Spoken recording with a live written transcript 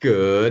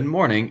Good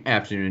morning,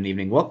 afternoon, and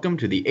evening. Welcome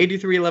to the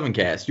 8311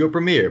 Cast, your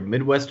premier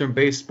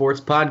Midwestern-based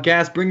sports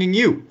podcast, bringing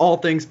you all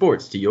things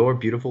sports to your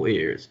beautiful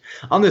ears.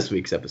 On this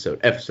week's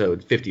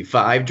episode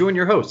 55, join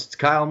your hosts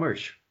Kyle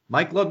Mersch,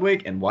 Mike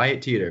Ludwig, and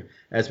Wyatt Teeter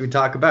as we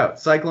talk about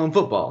Cyclone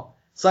football,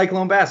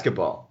 Cyclone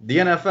basketball, the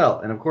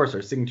NFL, and of course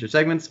our signature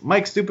segments,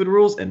 Mike's Stupid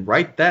Rules and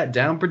Write That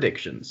Down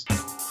predictions.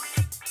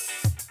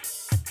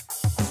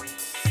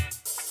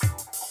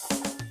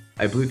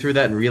 I blew through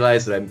that and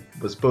realized that I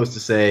was supposed to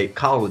say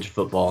college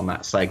football,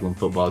 not Cyclone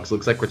football, because it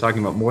looks like we're talking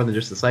about more than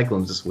just the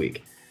Cyclones this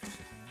week.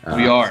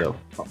 We are. So,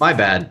 my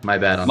bad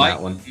on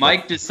that one.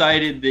 Mike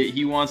decided that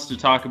he wants to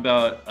talk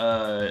about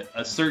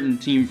a certain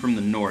team from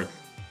the north.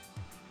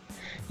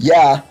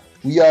 Yeah,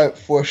 we are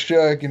for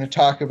sure going to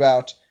talk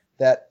about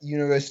that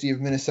University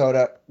of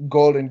Minnesota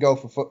Golden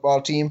Gopher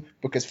football team,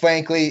 because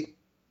frankly,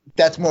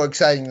 that's more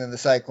exciting than the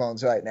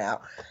Cyclones right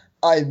now.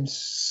 I'm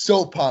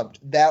so pumped.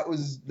 That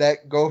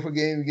Gopher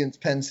game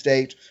against Penn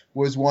State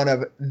was one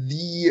of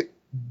the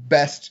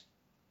best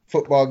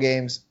football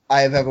games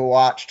I have ever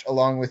watched,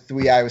 along with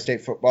 3 Iowa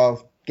State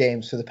football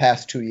games for the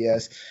past 2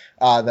 years.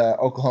 The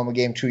Oklahoma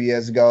game 2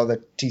 years ago,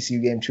 the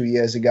TCU game 2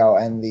 years ago,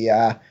 and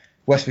the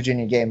West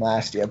Virginia game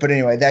last year. But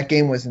anyway, that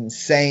game was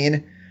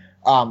insane.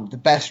 The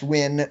best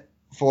win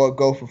for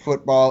Gopher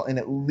football in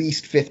at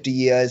least 50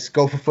 years.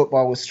 Gopher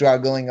football was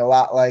struggling a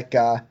lot like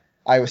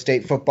Iowa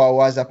State football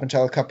was up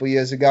until a couple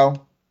years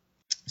ago.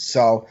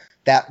 So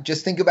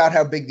just think about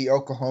how big the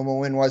Oklahoma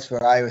win was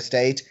for Iowa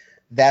State.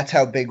 That's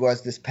how big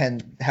this Penn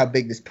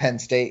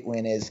State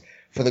win is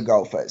for the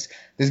Gophers.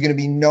 There's going to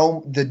be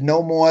no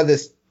more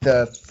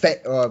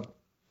the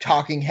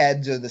talking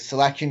heads or the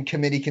selection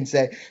committee can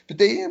say, but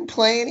they didn't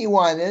play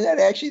anyone. They're not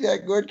actually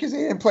that good because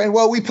they didn't play.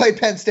 Well, we played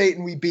Penn State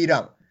and we beat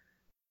them.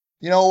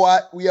 You know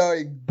what? We are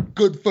a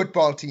good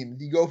football team.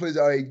 The Gophers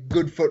are a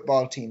good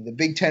football team. The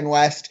Big Ten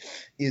West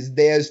is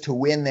theirs to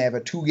win. They have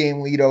a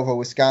 2-game lead over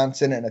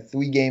Wisconsin and a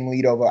 3-game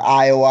lead over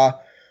Iowa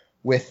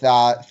with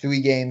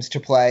 3 games to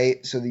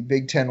play. So the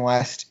Big Ten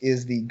West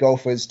is the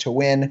Gophers to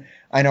win.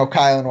 I know,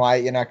 Kyle and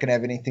Wyatt, you're not going to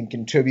have anything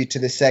contribute to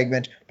this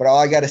segment, but all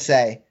I got to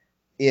say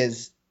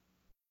is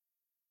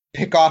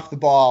pick off the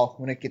ball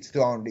when it gets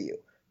thrown to you.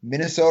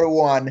 Minnesota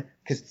won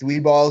because 3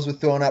 balls were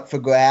thrown up for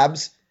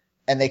grabs,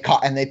 and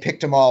they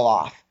picked them all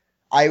off.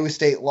 Iowa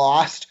State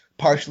lost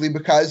partially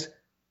because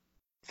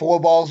 4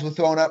 balls were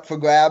thrown up for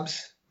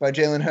grabs by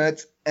Jalen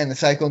Hurts, and the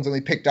Cyclones only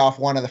picked off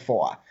 1 of the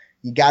 4.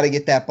 You got to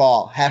get that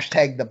ball.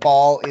 Hashtag the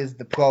ball is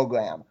the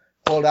program.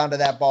 Hold on to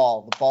that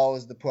ball. The ball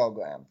is the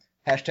program.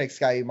 Hashtag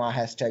Sky Umar,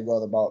 hashtag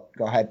go the boat.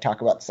 Go ahead, talk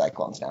about the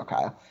Cyclones now,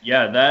 Kyle.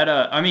 Yeah,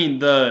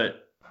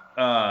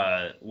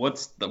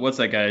 what's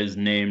that guy's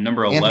name?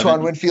 Number 11.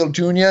 Antoine Winfield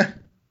Jr.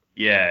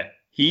 Yeah.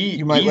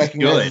 You might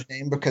recognize good. his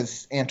name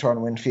because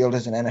Antoine Winfield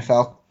is an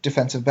NFL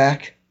defensive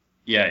back.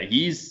 Yeah,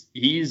 he's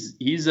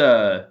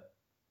a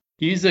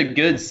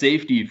good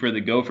safety for the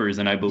Gophers,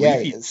 and I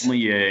believe he's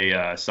only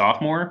a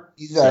sophomore.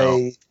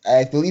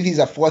 I believe he's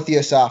a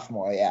 4th-year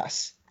sophomore.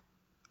 Yes.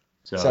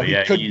 So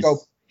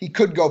he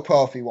could go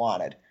pro if he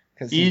wanted,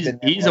 because he's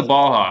a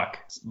ball hawk.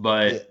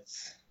 But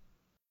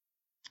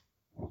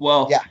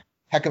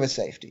heck of a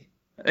safety.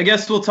 I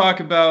guess we'll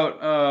talk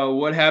about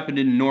what happened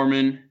in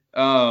Norman.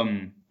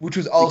 Which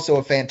was also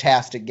a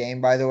fantastic game,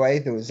 by the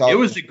way. It was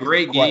a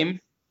great game.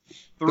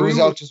 The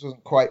result just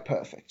wasn't quite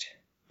perfect.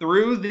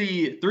 Through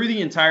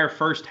the entire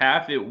first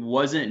half, it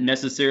wasn't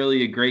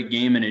necessarily a great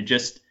game, and it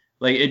just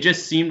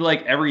seemed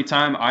like every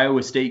time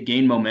Iowa State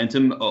gained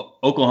momentum,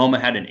 Oklahoma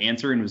had an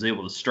answer and was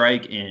able to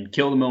strike and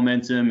kill the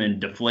momentum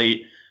and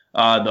deflate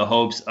the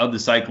hopes of the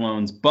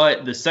Cyclones.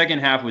 But the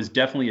second half was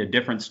definitely a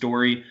different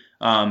story.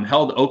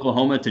 Held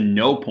Oklahoma to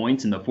no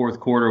points in the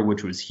fourth quarter,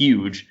 which was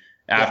huge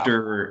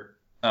after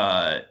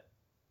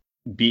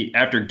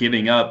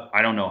giving up,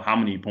 I don't know how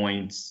many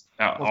points,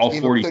 all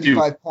 42.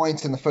 35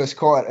 points in the first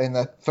quarter, in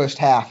the first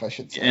half, I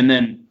should say. And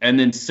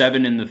then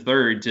 7 in the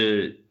third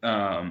to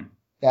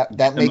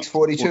that makes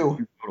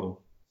 42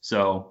 total.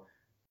 So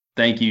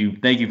thank you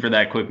for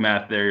that quick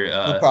math there.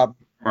 No problem.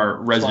 Our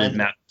resident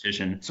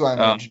mathematician. That's why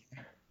I'm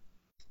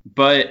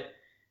but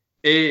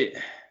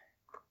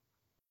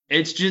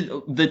it's just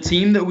the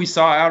team that we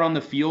saw out on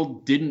the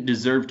field didn't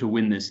deserve to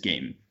win this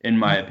game, in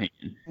my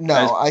opinion.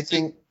 No, I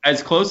think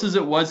as close as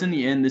it was in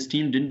the end, this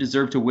team didn't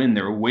deserve to win.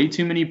 There were way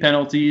too many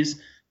penalties.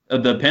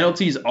 The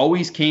penalties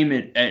always came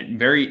at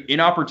very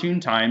inopportune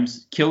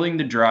times, killing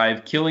the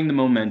drive, killing the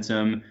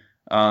momentum.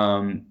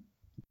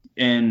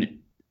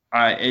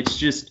 It's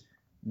just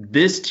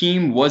this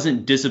team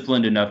wasn't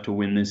disciplined enough to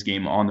win this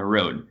game on the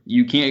road.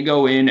 You can't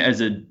go in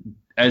as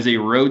a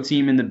road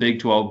team in the Big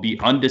 12, be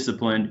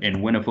undisciplined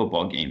and win a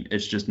football game.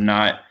 It's just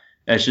not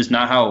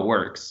how it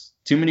works.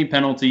 Too many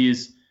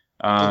penalties.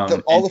 All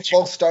the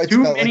false starts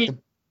felt like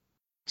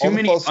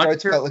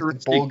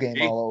the bowl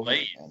game all over.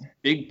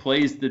 Big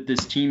plays that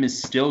this team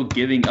is still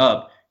giving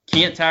up.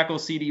 Can't tackle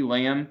CeeDee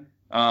Lamb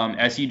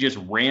as he just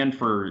ran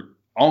for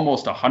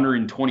almost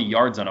 120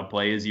 yards on a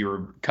play as he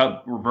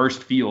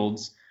reversed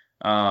fields.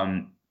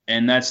 And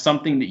that's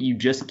something that you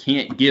just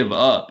can't give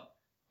up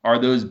are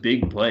those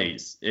big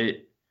plays.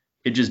 It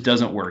just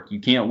doesn't work. You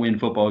can't win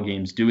football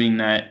games doing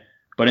that.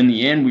 But in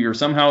the end, we were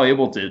somehow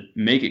able to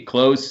make it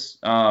close.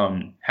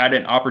 Had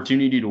an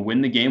opportunity to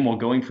win the game while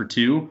going for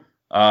 2.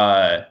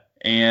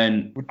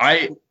 And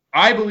I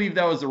believe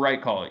that was the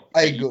right call.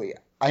 I agree.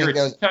 I think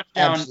that was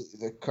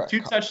absolutely the correct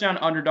call. Touchdown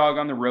underdog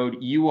on the road.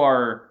 You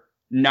are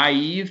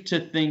naive to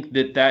think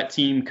that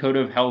team could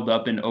have held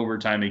up in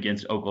overtime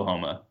against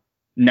Oklahoma.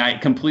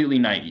 Completely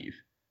naive.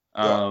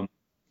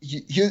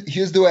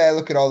 Here's the way I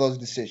look at all those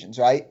decisions,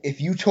 right?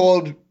 If you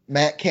told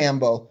Matt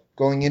Campbell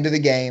going into the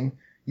game,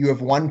 you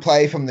have one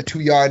play from the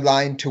 2-yard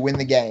line to win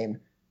the game,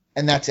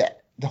 and that's it.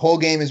 The whole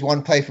game is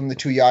one play from the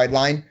 2-yard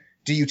line.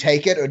 Do you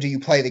take it or do you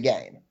play the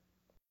game?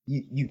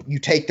 You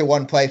take the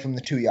one play from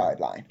the 2-yard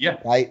line. Yeah.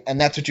 Right? And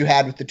that's what you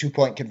had with the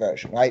 2-point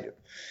conversion, right?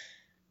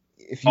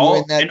 If you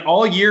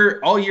all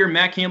year,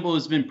 Matt Campbell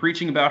has been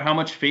preaching about how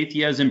much faith he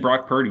has in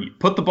Brock Purdy.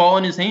 Put the ball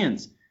in his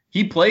hands.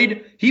 He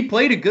played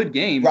a good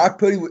game. Brock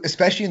Purdy,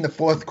 especially in the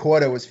fourth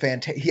quarter, was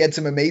fantastic. He had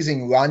some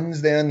amazing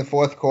runs there in the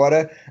fourth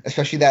quarter,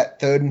 especially that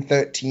 3rd and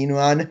 13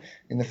 run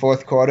in the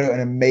fourth quarter, an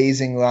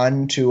amazing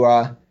run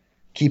to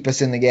keep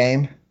us in the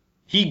game.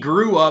 He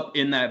grew up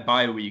in that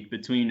bye week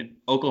between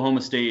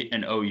Oklahoma State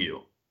and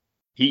OU.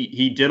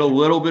 He did a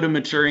little bit of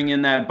maturing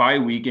in that bye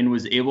week and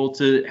was able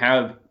to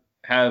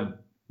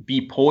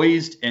be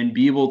poised and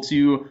be able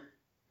to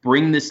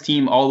bring this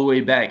team all the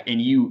way back.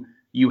 And you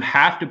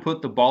have to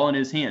put the ball in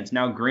his hands.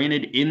 Now,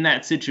 granted, in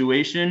that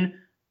situation,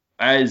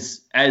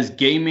 as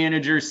game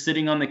managers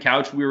sitting on the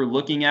couch, we were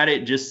looking at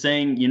it just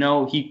saying,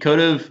 he could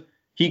have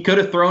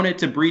thrown it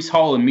to Breece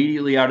Hall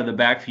immediately out of the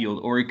backfield,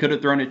 or he could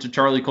have thrown it to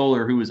Charlie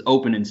Kohler, who was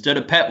open, instead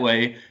of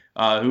Petway,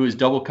 who was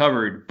double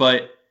covered.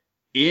 But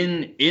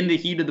in the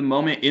heat of the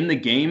moment in the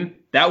game,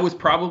 that was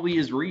probably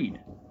his read.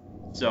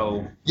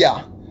 So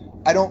yeah,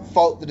 I don't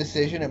fault the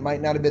decision. It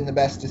might not have been the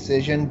best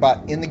decision,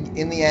 but in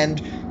the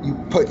end, you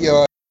put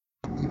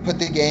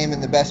the game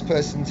in the best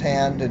person's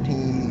hand, and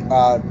he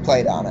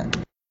played on it.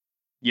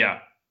 Yeah,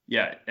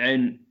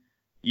 and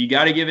you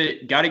got to give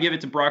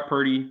it to Brock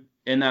Purdy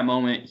in that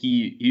moment.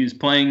 He was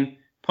playing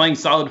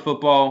solid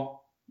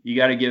football. You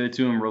got to give it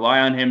to him. Rely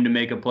on him to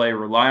make a play.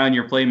 Rely on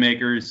your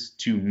playmakers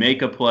to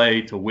make a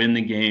play to win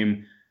the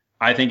game.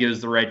 I think it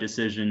was the right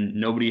decision.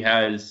 Nobody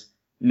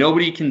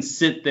can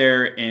sit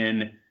there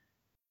and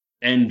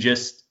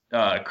just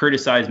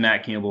criticize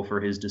Matt Campbell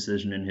for his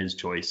decision and his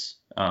choice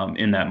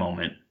in that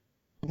moment.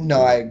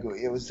 No, I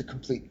agree. It was the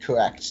complete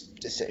correct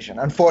decision.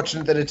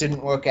 Unfortunate that it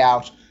didn't work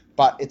out,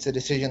 but it's a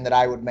decision that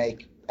I would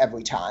make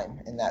every time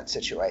in that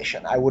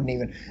situation. I wouldn't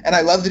even, and I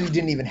love that he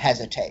didn't even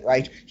hesitate,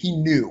 right? He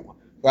knew,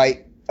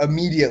 right?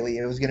 Immediately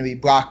it was going to be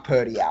Brock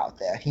Purdy out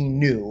there. He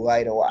knew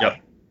right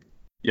away.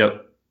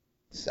 Yep.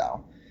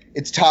 So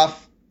it's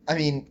tough. I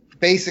mean,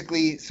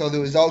 basically, so the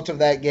result of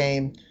that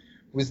game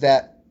was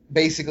that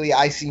basically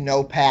I see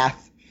no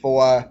path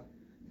for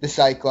the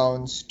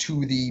Cyclones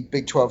to the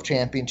Big 12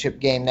 championship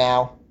game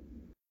now.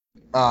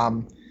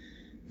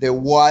 There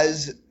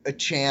was a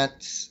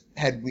chance,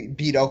 had we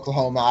beat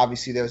Oklahoma,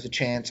 obviously there was a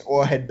chance,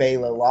 or had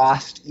Baylor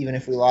lost, even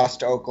if we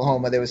lost to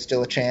Oklahoma, there was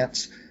still a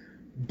chance.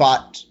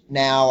 But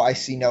now I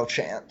see no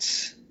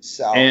chance.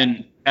 So,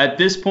 and at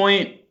this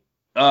point,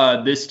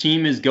 this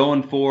team is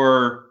going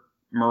for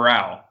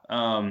morale.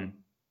 Can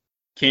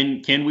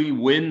we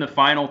win the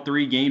final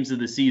 3 games of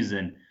the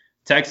season?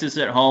 Texas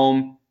at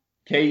home,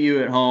 KU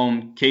at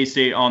home,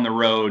 K-State on the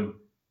road.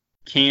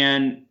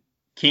 Can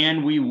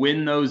we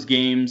win those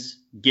games,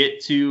 get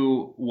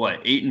to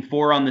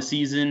 8-4 on the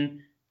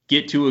season,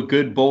 get to a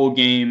good bowl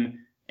game,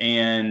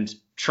 and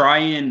try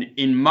and,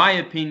 in my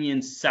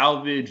opinion,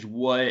 salvage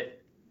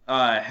what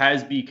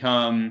has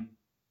become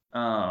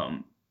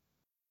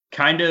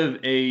kind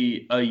of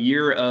a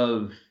year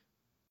of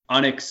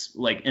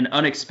an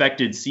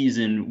unexpected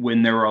season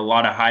when there were a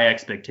lot of high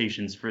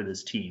expectations for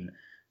this team.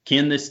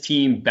 Can this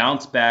team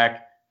bounce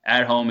back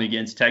at home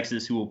against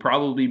Texas, who will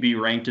probably be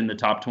ranked in the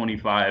top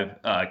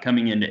 25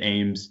 coming into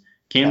Ames?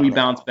 Can we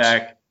bounce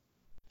back?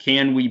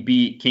 Can we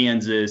beat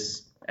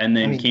Kansas? And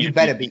then you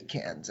better beat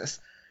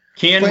Kansas.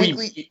 Can we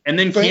beat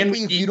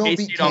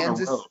K-State on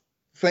the road?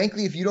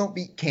 Frankly, if you don't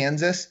beat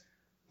Kansas,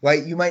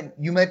 right, you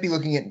might be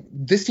looking at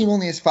this team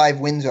only has 5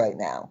 wins right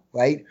now,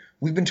 right?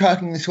 We've been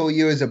talking this whole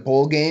year as a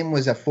bowl game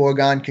was a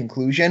foregone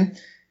conclusion,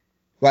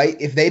 right?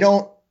 If they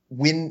don't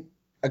win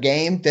a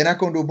game, they're not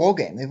going to a bowl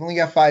game. They've only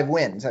got 5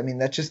 wins. I mean,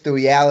 that's just the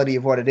reality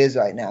of what it is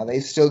right now.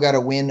 They've still got to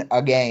win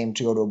a game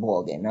to go to a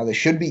bowl game. Now, they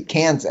should beat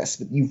Kansas,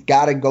 but you've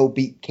got to go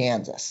beat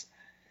Kansas.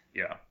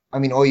 Yeah. I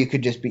mean, or you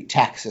could just beat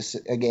Texas,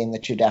 a game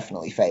that you're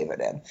definitely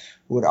favored in,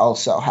 would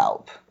also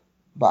help.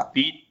 But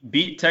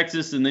beat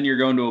Texas, and then you're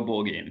going to a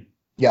bowl game.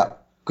 Yeah.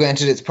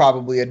 Granted, it's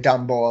probably a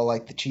dumb bowl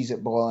like the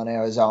Cheez-It Bowl in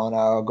Arizona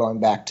or going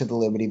back to the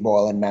Liberty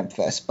Bowl in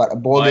Memphis. But a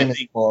bowl game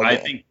is a bowl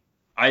game.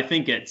 I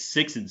think at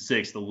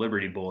 6-6, the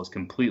Liberty Bowl is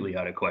completely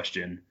out of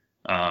question.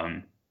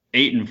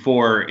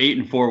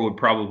 8-4 would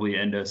probably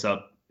end us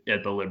up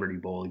at the Liberty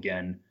Bowl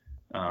again.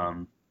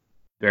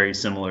 very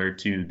similar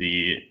to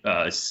the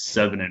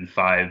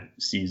 7-5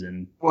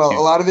 season. Well,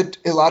 a lot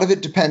of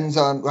it depends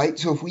on, right?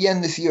 So if we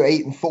end this year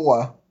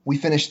 8-4, we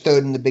finish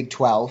third in the Big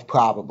 12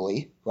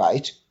 probably,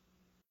 right?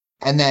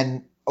 And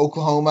then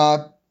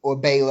Oklahoma or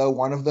Baylor,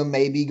 one of them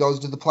maybe goes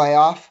to the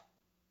playoff.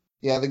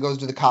 The other goes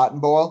to the Cotton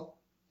Bowl.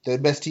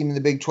 Third best team in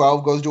the Big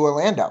 12 goes to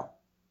Orlando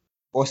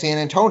or San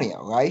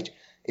Antonio, right?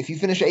 If you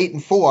finish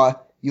 8-4,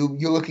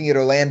 you're looking at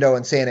Orlando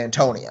and San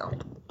Antonio.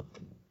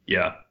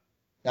 Yeah,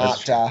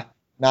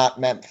 not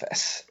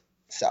Memphis.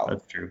 So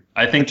that's true.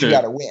 I think you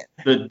got to win.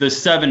 The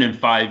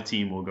 7-5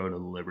 team will go to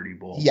the Liberty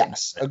Bowl.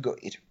 Yes,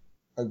 agreed.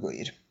 But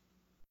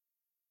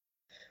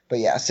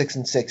yeah,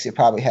 6-6, you're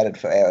probably headed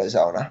for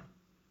Arizona.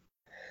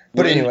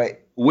 But anyway,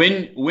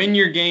 win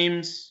your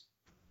games.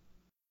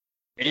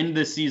 End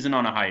the season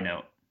on a high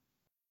note.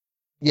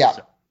 Yeah.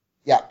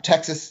 Yeah,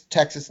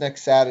 Texas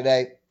next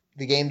Saturday.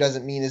 The game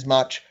doesn't mean as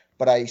much,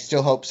 but I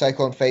still hope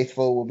Cyclone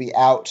Faithful will be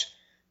out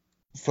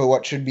for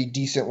what should be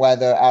decent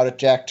weather out at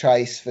Jack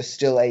Trice for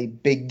still a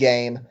big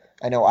game.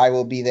 I know I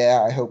will be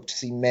there. I hope to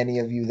see many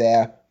of you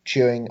there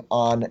cheering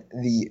on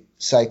the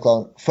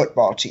Cyclone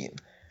football team.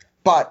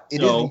 But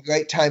it is a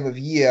great time of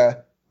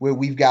year where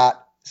we've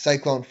got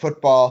Cyclone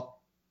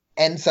football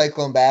and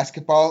Cyclone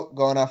basketball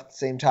going off at the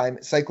same time.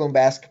 Cyclone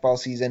basketball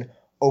season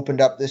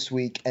opened up this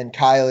week, and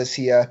Kyle is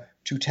here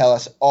to tell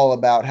us all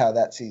about how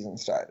that season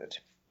started.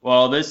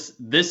 Well,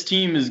 this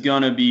team is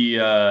going to be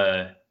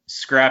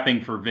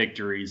scrapping for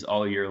victories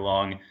all year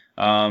long.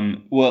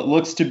 What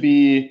looks to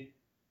be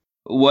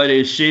what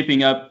is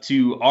shaping up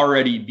to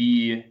already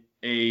be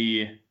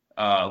a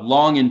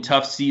long and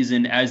tough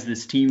season as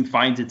this team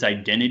finds its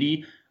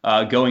identity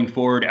going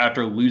forward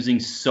after losing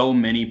so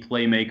many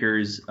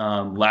playmakers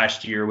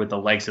last year with the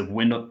likes of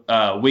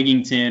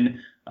Wigington,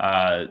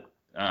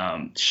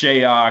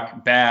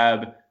 Shayok,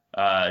 Babb,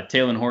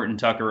 Talon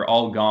Horton-Tucker,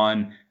 all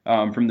gone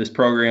from this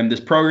program.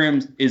 This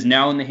program is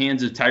now in the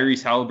hands of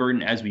Tyrese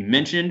Halliburton, as we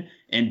mentioned,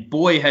 and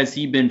boy, has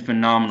he been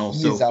phenomenal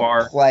so far.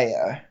 He's a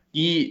player.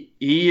 He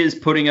is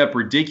putting up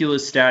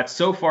ridiculous stats.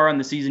 So far on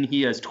the season,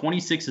 he has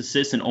 26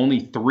 assists and only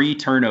 3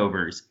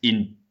 turnovers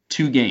in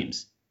 2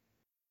 games.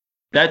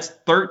 That's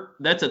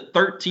a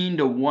 13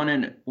 to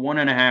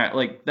 1.5.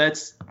 Like,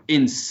 that's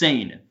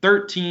insane.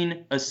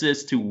 13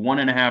 assists to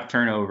 1.5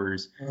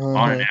 turnovers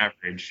on an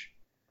average.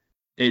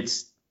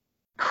 It's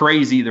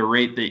crazy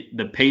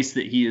the pace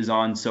that he is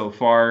on so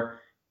far.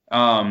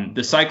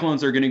 The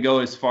Cyclones are going to go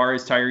as far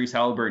as Tyrese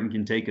Halliburton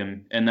can take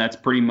them, and that's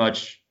pretty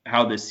much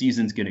how this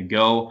season's going to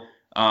go.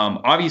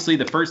 Obviously,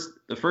 the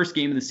first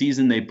game of the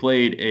season, they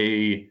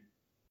played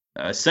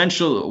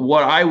essential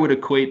what I would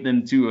equate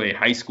them to a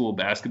high school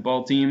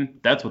basketball team.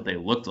 That's what they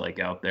looked like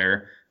out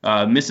there.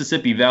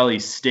 Mississippi Valley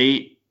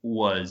State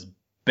was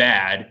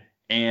bad,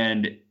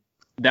 and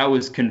that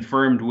was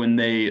confirmed when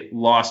they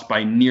lost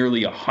by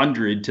nearly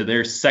 100 to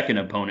their second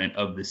opponent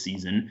of the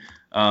season.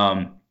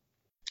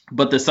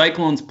 But the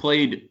Cyclones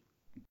played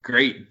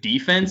great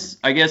defense,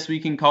 I guess we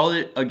can call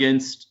it,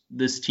 against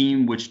this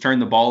team, which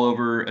turned the ball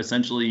over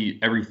essentially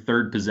every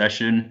third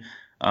possession,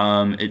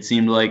 it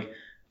seemed like.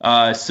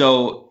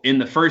 So in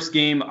the first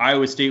game,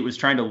 Iowa State was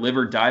trying to live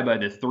or die by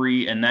the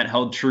 3, and that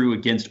held true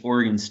against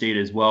Oregon State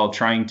as well,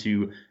 trying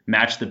to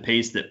match the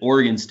pace that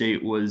Oregon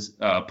State was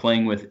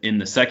playing with in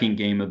the second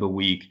game of the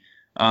week.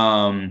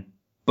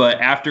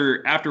 But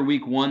after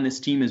week 1, this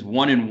team is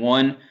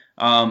 1-1.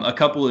 A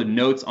couple of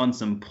notes on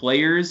some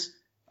players.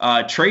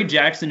 Trey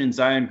Jackson and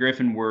Zion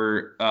Griffin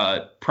were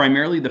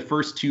primarily the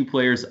first 2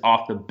 players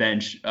off the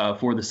bench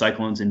for the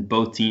Cyclones in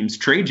both teams.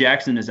 Trey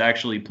Jackson is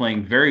actually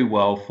playing very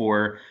well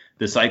for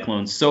the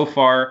Cyclones so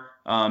far.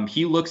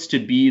 He looks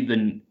to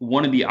be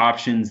one of the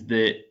options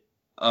that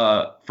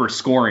for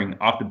scoring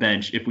off the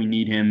bench if we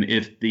need him.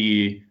 If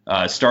the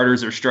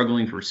starters are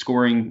struggling for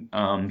scoring,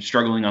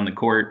 struggling on the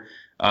court,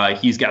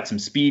 he's got some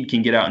speed,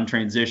 can get out in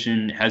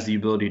transition, has the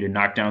ability to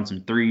knock down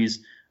some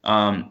threes.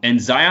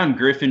 And Zion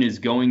Griffin is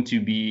going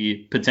to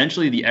be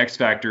potentially the X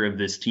factor of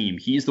this team.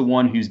 He's the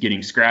one who's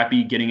getting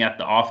scrappy, getting at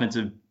the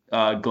offensive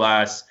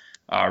glass,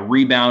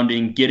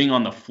 rebounding, getting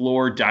on the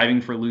floor,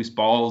 diving for loose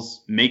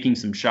balls, making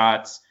some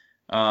shots.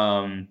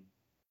 But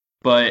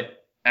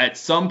at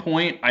some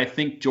point, I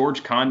think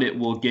George Condit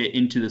will get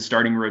into the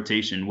starting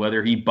rotation,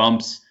 whether he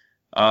bumps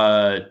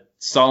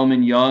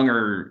Solomon Young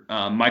or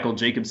Michael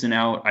Jacobson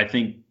out. I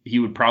think he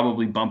would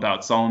probably bump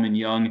out Solomon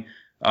Young.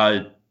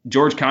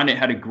 George Condit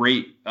had a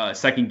great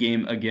second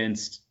game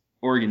against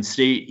Oregon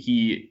State.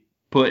 He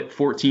put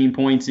 14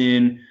 points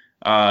in,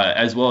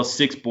 as well as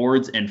 6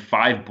 boards and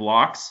 5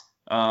 blocks.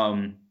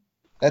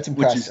 That's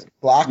impressive.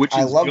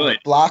 I love good.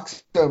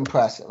 Blocks are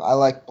impressive. I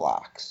like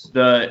blocks.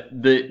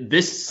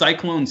 This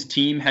Cyclones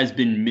team has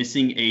been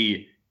missing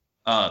a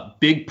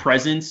big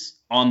presence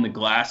on the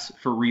glass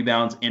for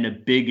rebounds and a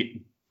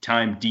big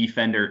time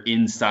defender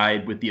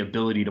inside with the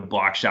ability to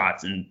block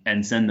shots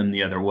and send them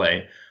the other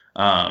way.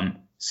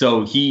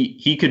 So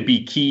he could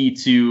be key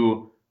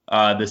to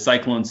the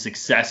Cyclones'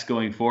 success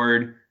going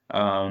forward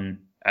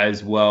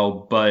as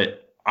well.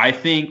 But I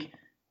think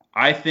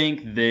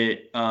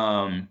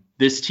that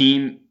this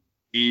team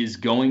is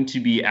going to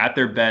be at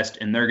their best,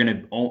 and they're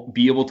going to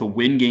be able to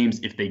win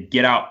games if they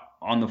get out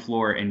on the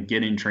floor and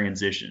get in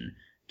transition,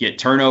 get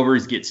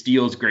turnovers, get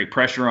steals, great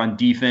pressure on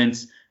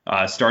defense,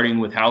 starting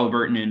with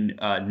Halliburton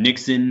and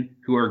Nixon,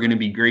 who are going to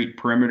be great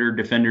perimeter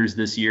defenders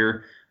this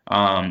year.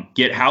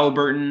 Get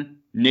Halliburton,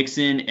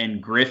 Nixon,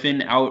 and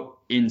Griffin out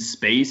in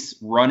space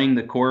running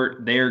the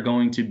court. They are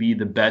going to be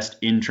the best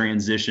in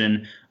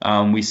transition.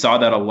 We saw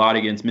that a lot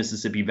against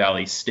Mississippi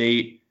Valley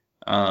State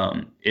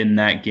in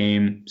that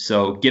game.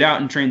 So get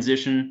out in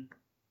transition,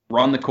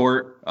 run the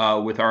court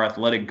with our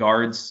athletic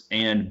guards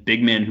and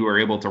big men who are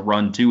able to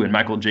run too, and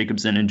Michael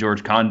Jacobson and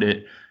George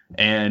Condit,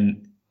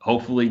 and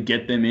hopefully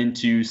get them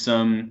into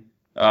some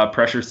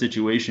pressure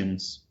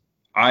situations.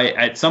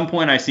 At some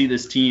point I see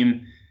this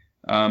team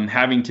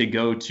having to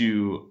go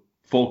to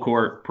full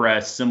court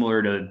press,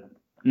 similar to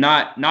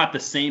not the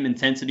same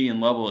intensity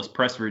and level as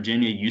Press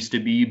Virginia used to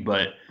be,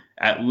 but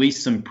at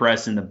least some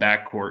press in the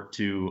backcourt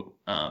to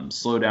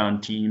slow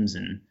down teams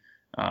and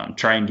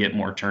try and get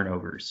more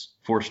turnovers,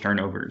 force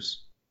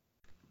turnovers.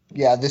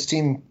 Yeah, this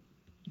team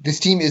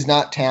is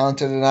not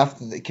talented enough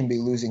that they can be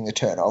losing the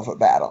turnover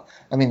battle.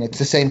 I mean, it's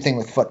the same thing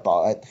with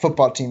football. Right? The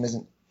football team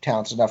isn't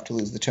talented enough to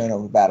lose the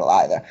turnover battle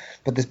either,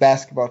 but this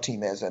basketball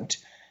team isn't.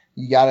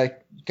 You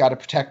gotta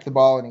protect the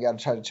ball, and you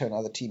gotta try to turn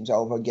other teams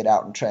over, get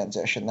out in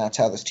transition. That's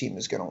how this team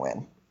is gonna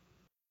win.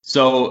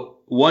 So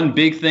one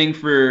big thing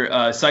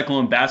for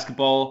Cyclone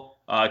basketball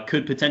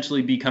could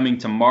potentially be coming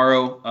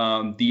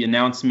tomorrow. The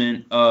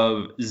announcement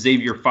of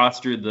Xavier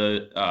Foster,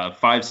 the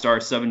 5-star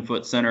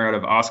 7-foot center out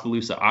of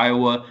Oskaloosa,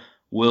 Iowa,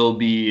 will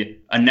be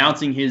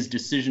announcing his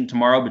decision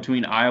tomorrow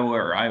between Iowa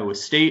or Iowa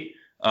State.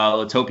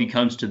 Let's hope he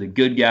comes to the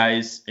good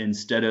guys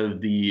instead of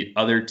the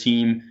other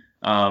team.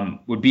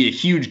 Would be a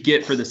huge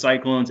get for the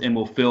Cyclones and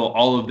will fill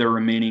all of their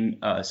remaining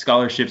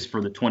scholarships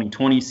for the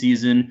 2020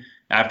 season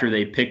after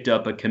they picked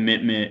up a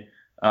commitment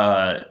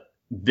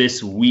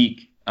this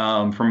week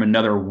from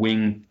another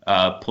wing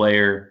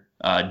player,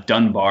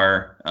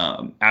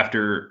 Dunbar,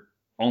 after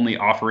only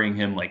offering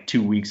him like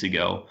 2 weeks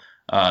ago.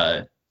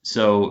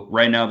 So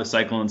right now the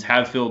Cyclones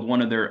have filled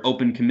one of their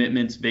open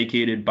commitments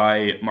vacated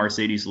by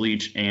Mercedes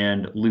Leach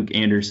and Luke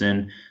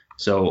Anderson.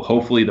 So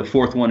hopefully the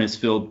fourth one is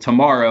filled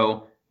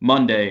tomorrow,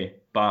 Monday,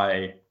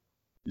 by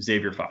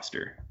Xavier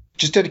Foster.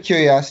 Just out of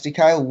curiosity,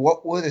 Kyle,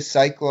 what were the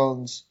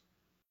Cyclones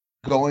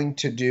going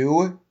to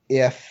do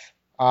if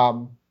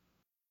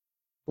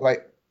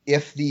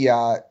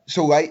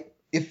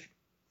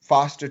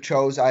Foster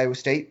chose Iowa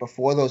State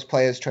before those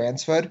players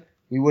transferred?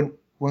 We weren't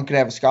going to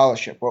have a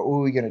scholarship. What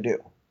were we going to do?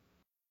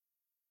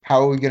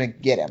 How are we going to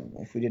get him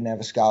if we didn't have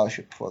a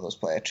scholarship before those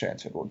players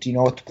transferred? Well, do you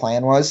know what the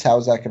plan was? How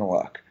is that going to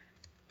work?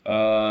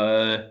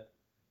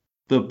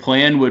 The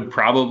plan would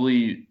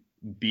probably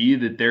be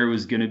that there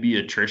was going to be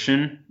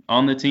attrition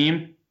on the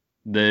team.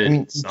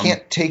 You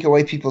can't take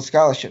away people's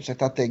scholarships. I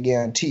thought they're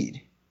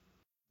guaranteed.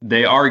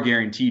 They are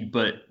guaranteed,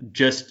 but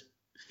just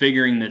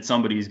figuring that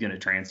somebody's going to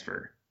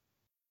transfer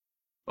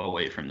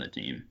away from the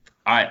team.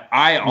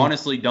 I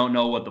honestly don't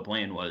know what the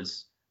plan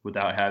was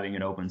without having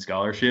an open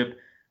scholarship.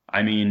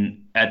 I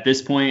mean, at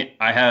this point,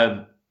 I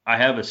have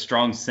a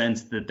strong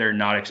sense that they're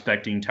not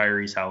expecting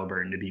Tyrese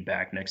Halliburton to be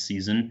back next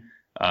season,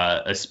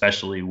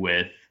 especially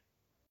with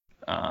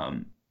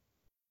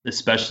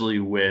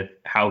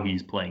how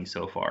he's playing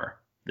so far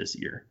this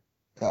year.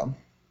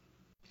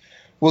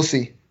 We'll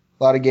see.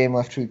 A lot of game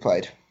left to be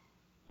played.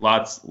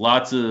 Lots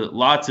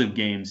of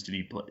games to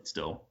be played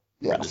still.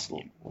 Yes,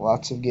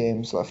 lots of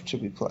games left to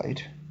be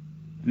played.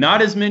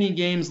 Not as many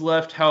games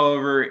left,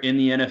 however, in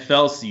the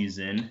NFL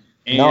season.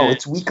 And no,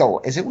 it's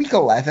is it week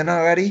 11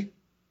 already?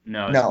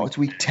 No, it's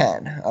week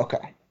 10.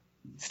 Okay.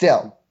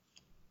 Still.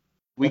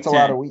 That's a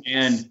lot of weeks.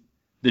 And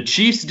the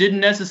Chiefs didn't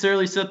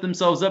necessarily set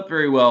themselves up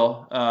very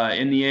well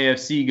in the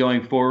AFC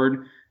going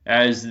forward,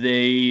 as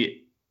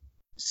they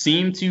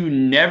seem to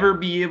never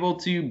be able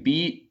to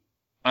beat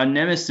a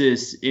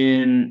nemesis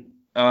in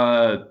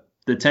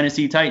the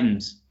Tennessee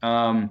Titans.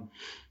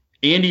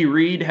 Andy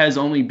Reid has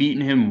only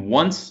beaten him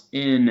once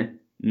in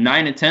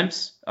 9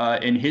 attempts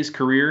in his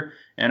career,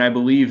 and I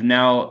believe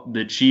now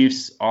the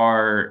Chiefs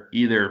are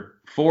either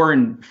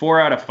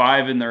 4 out of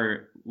 5 in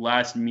their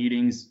last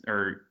meetings,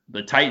 or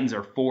the Titans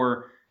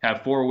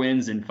have 4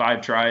 wins and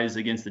 5 tries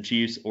against the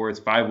Chiefs, or it's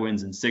 5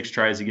 wins and 6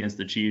 tries against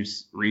the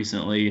Chiefs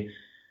recently.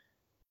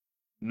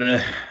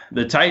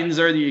 The Titans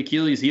are the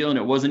Achilles heel, and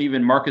it wasn't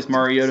even Marcus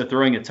Mariota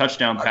throwing a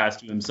touchdown pass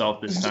to himself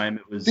this time.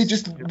 They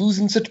just lose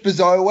in such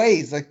bizarre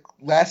ways. Like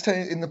last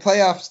time in the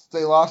playoffs,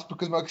 they lost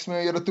because Marcus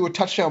Mariota threw a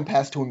touchdown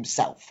pass to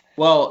himself.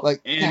 Well, like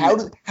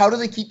how do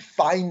they keep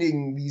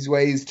finding these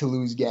ways to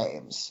lose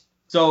games?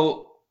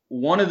 So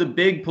one of the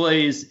big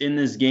plays in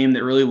this game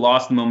that really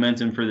lost the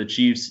momentum for the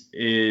Chiefs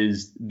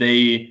is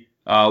they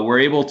were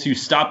able to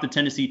stop the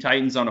Tennessee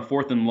Titans on a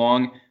 4th and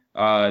long.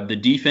 The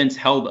defense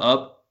held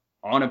up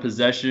on a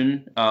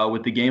possession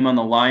with the game on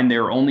the line. They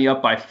were only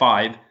up by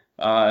 5.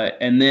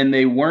 And then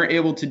they weren't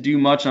able to do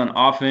much on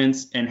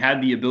offense and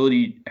had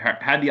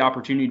the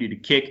opportunity to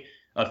kick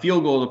a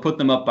field goal to put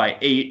them up by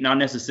 8, not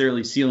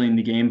necessarily sealing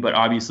the game, but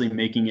obviously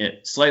making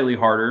it slightly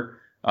harder.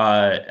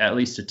 at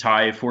least a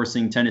tie,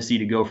 forcing Tennessee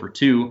to go for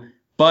 2.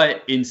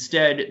 But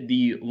instead,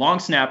 the long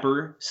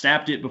snapper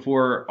snapped it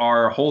before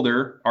our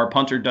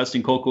punter,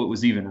 Dustin Colquitt,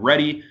 was even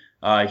ready.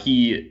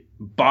 He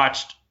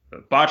botched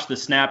the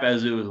snap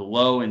as it was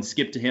low and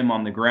skipped to him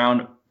on the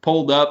ground,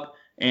 pulled up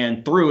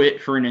and threw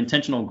it for an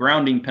intentional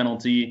grounding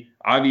penalty.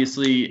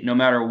 Obviously, no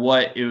matter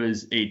what, it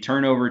was a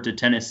turnover to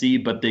Tennessee,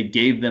 but they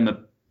gave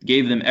them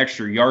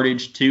extra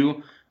yardage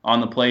too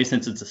on the play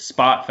since it's a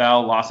spot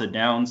foul, loss of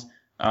downs.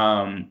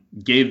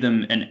 Gave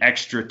them an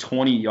extra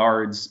 20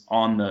 yards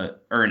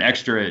an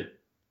extra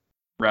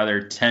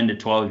 10 to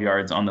 12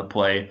 yards on the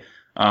play.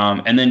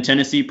 And then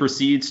Tennessee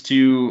proceeds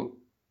to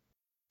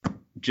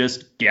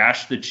just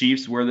gash the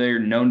Chiefs where they're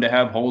known to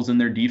have holes in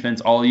their defense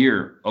all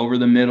year, over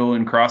the middle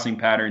and crossing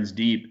patterns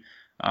deep.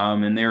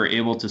 And they were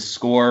able to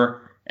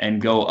score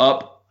and go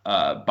up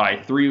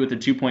by 3 with a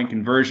 2-point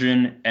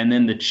conversion. And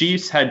then the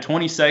Chiefs had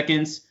 20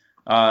 seconds.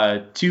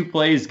 2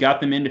 plays got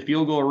them into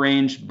field goal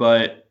range,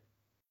 but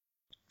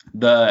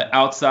the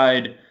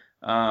outside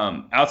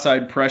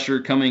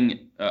pressure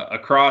coming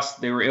across,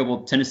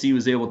 Tennessee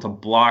was able to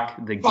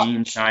block the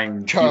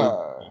game-tying field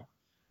goal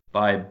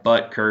by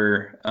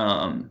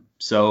Butker.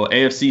 So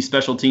AFC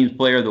Special Teams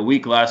Player of the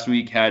Week last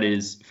week had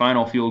his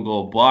final field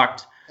goal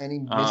blocked. And he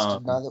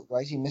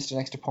missed He missed an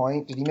extra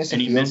point. Did he miss a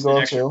field goal too? And he missed an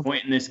extra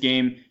point in this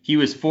game. He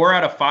was 4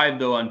 out of 5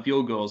 though on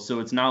field goals,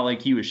 so it's not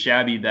like he was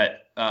shabby.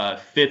 That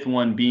 5th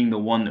one being the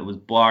one that was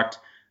blocked,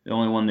 the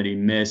only one that he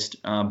missed.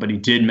 But he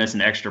did miss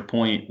an extra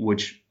point,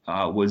 which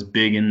was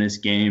big in this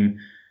game.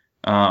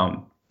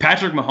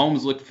 Patrick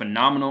Mahomes looked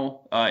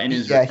phenomenal in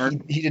his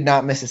return. He did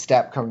not miss a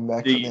step coming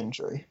back from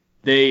injury.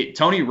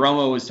 Tony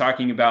Romo was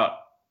talking about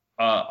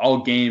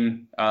all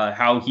game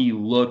how he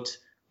looked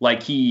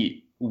like he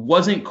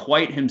wasn't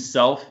quite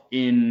himself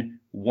in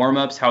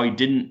warmups, how he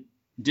didn't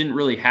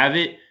really have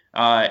it.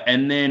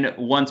 And then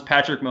once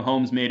Patrick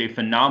Mahomes made a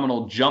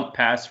phenomenal jump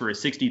pass for a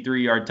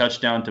 63-yard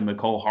touchdown to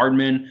Mecole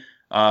Hardman,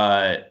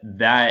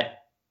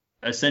 that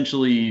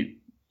essentially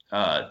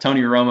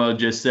Tony Romo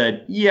just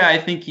said, yeah, I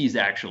think he's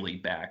actually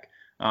back.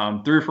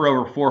 Threw for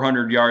over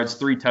 400 yards,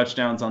 3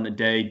 touchdowns on the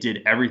day,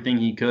 did everything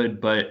he could.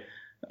 But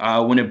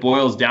when it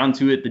boils down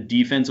to it, the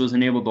defense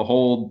wasn't able to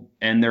hold,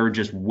 and there were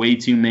just way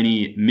too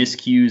many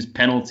miscues,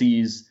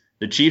 penalties.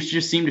 The Chiefs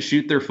just seem to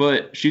shoot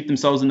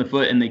themselves in the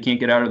foot, and they can't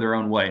get out of their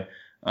own way.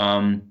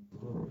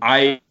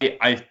 I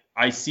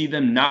see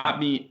them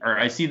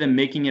I see them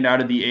making it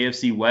out of the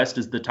AFC West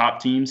as the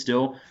top team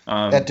still.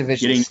 That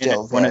division is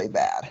still very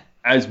bad.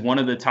 As one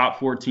of the top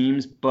 4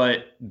 teams,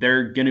 but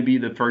they're going to be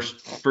the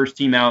first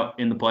team out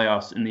in the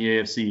playoffs in the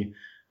AFC.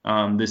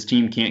 This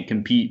team can't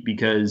compete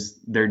because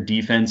their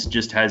defense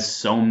just has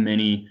so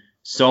many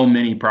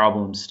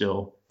problems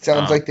still.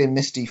 Sounds like they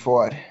missed D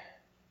Ford.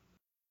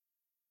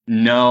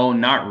 No,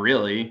 not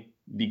really,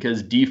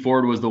 because D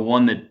Ford was the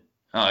one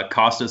that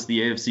cost us the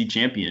AFC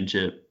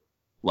championship,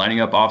 lining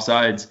up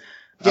offsides.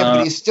 Yeah,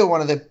 but he's still one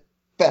of the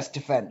best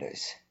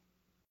defenders.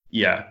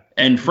 Yeah,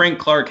 and Frank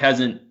Clark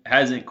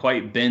hasn't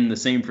quite been the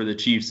same for the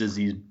Chiefs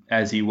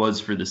as he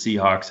was for the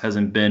Seahawks.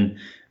 Hasn't been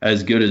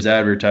as good as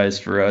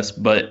advertised for us,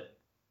 but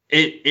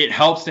it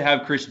helps to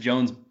have Chris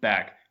Jones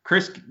back.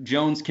 Chris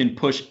Jones can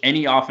push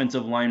any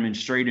offensive lineman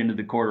straight into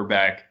the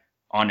quarterback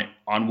on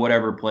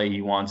whatever play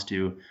he wants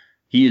to.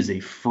 He is a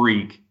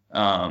freak,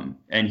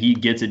 and he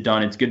gets it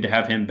done. It's good to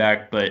have him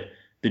back, but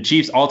the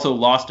Chiefs also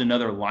lost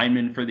another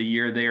lineman for the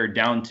year. They are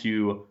down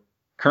to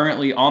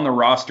currently on the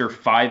roster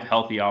 5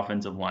 healthy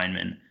offensive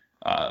linemen,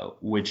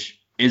 which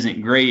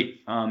isn't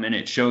great, and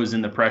it shows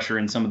in the pressure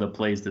in some of the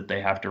plays that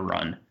they have to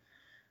run.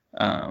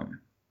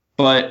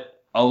 But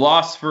a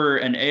loss for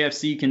an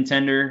AFC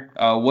contender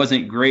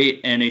wasn't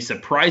great, and a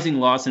surprising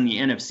loss in the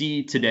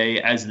NFC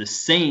today as the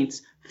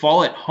Saints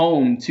fall at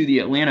home to the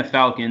Atlanta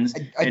Falcons.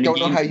 I don't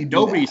know how you do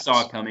nobody that.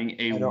 saw coming.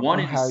 A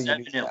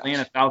 1-7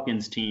 Atlanta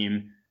Falcons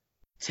team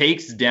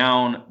takes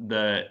down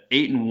the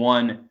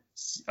 8-1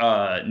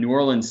 New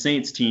Orleans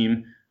Saints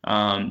team.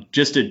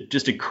 Just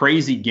a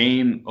crazy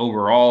game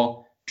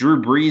overall. Drew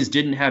Brees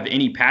didn't have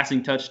any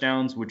passing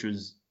touchdowns, which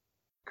was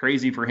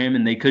crazy for him,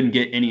 and they couldn't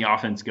get any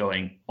offense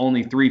going.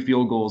 Only 3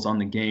 field goals on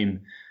the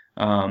game.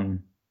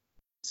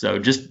 So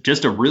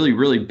just a really,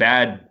 really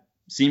bad,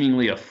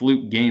 seemingly a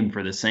fluke game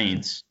for the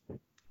Saints.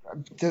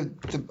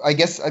 I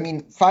guess,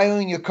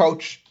 firing your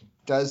coach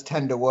does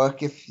tend to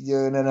work if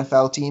you're an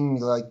NFL team.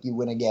 You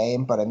win a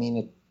game, but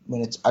when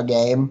it's a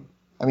game,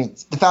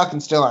 the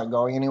Falcons still aren't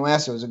going anywhere,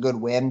 so it was a good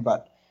win,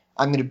 but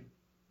I'm going to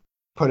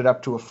put it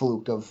up to a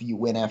fluke of you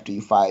win after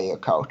you fire your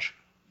coach,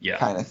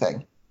 kind of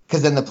thing.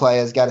 Because then the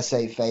players got to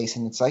save face,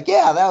 and it's like,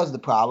 yeah, that was the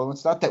problem.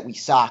 It's not that we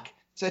suck.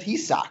 It's that he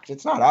sucked.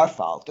 It's not our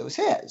fault. It was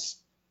his.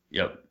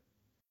 Yep.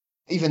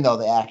 Even though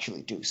they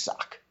actually do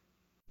suck.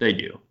 They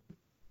do.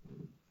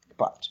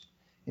 But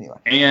anyway.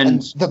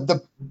 And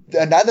the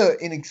another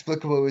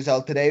inexplicable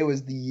result today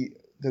was the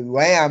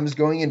Rams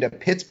going into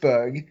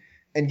Pittsburgh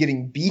and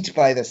getting beat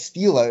by the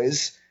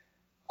Steelers.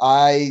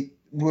 I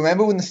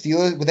remember when the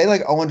Steelers, were they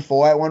like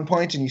 0-4 at one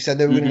point, and you said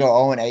they were going to go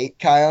 0-8,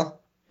 Kyle?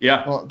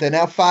 Yeah. Well, they're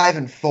now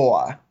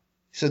 5-4.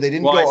 So they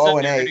didn't Well, I go said 0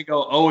 and they're going 8. to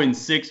go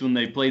 0-6 when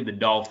they played the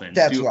Dolphins.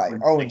 That's 2 right, 0-6.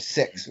 0 and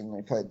 6 when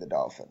they played the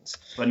Dolphins.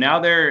 But now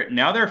they're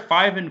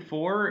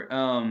 5-4.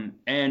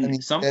 And I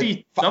mean,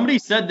 somebody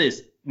said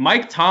this.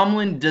 Mike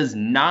Tomlin does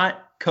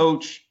not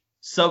coach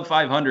sub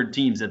 500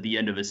 teams at the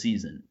end of a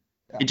season.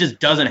 Yeah. It just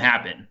doesn't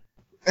happen.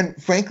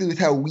 And frankly, with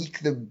how weak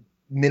the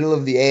middle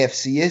of the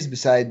AFC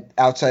is,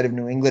 outside of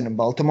New England and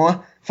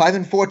Baltimore,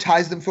 5-4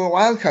 ties them for a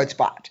wild card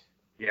spot.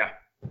 Yeah.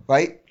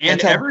 Right? And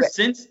that's ever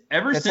since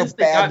how they bad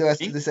got the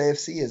rest of this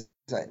AFC is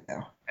right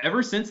now.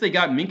 Ever since they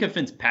got Minkah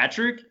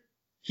Fitzpatrick,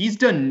 he's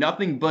done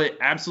nothing but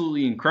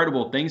absolutely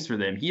incredible things for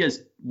them. He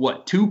has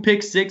 2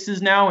 pick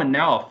sixes now, and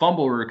now a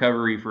fumble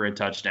recovery for a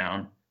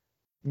touchdown.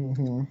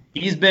 Mm-hmm.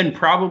 He's been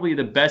probably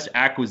the best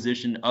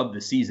acquisition of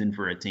the season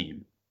for a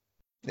team.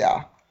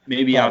 Yeah.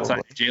 Maybe probably. outside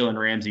of Jalen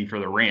Ramsey for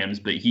the Rams,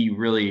 but he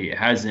really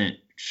hasn't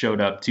showed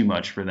up too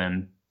much for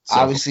them. So,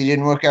 Obviously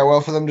didn't work out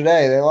well for them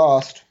today. They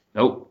lost.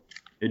 nope,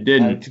 it I would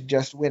didn't.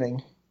 suggest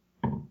winning.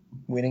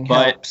 Winning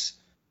But- helps.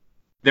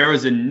 There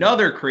was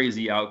another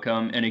crazy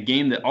outcome and a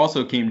game that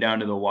also came down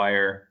to the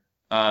wire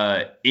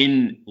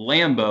in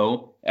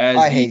Lambeau.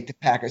 I hate the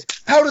Packers.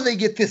 How do they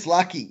get this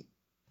lucky?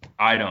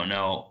 I don't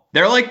know.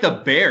 They're like the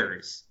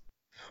Bears.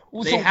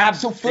 Well, They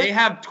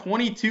have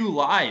 22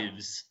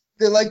 lives.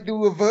 They're like the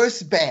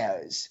reverse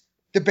Bears.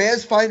 The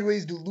Bears find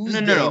ways to lose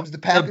No. games. The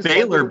Packers The Baylor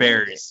find ways to win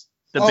Bears.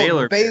 The games.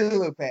 Baylor The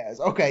Baylor Bears.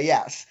 Okay,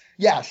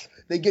 yes.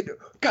 They get.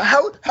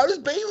 God, how does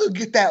Baylor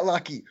get that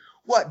lucky?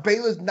 What,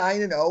 Baylor's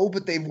 9-0,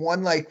 but they've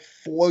won like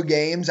 4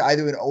 games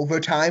either in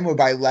overtime or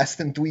by less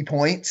than 3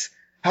 points?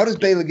 How does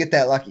Baylor get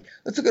that lucky?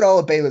 Let's look at all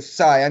of Baylor's.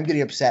 Sorry, I'm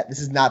getting upset. This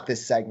is not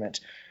this segment.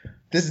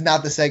 This is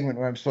not the segment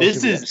where I'm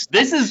supposed to be upset.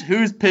 This is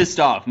who's pissed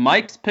off.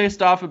 Mike's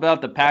pissed off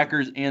about the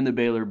Packers and the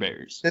Baylor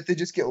Bears. That they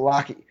just get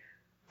lucky.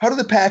 How do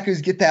the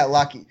Packers get that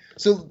lucky?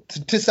 So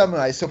to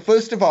summarize, so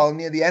first of all,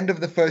 near the end of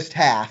the first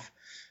half,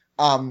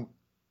 the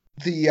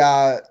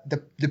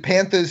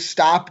Panthers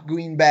stop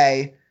Green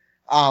Bay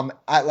at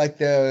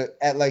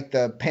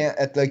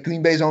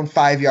Green Bay's own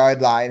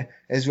 5-yard line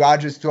as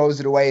Rodgers throws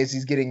it away as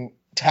he's getting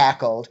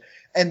tackled.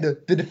 And the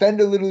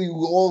defender literally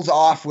rolls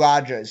off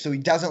Rodgers, so he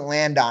doesn't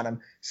land on him,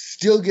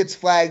 still gets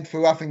flagged for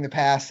roughing the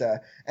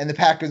passer, and the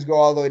Packers go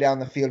all the way down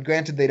the field.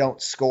 Granted, they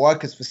don't score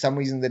because for some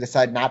reason they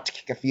decide not to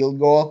kick a field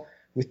goal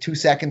with 2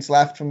 seconds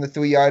left from the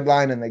 3-yard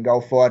line, and they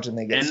go for it and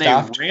they get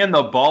stuffed. They ran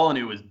the ball and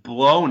it was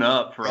blown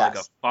up for Yes.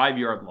 like a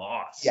 5-yard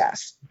loss.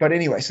 Yes. But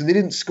anyway, so they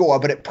didn't score,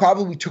 but it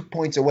probably took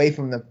points away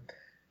from the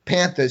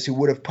Panthers, who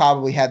would have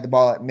probably had the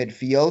ball at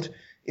midfield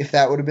if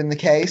that would have been the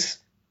case.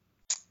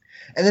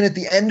 And then at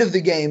the end of the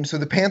game, so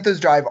the Panthers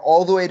drive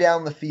all the way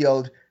down the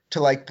field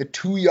to like the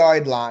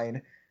 2-yard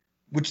line,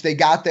 which they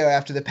got there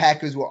after the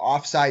Packers were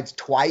offsides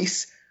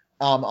twice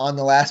on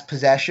the last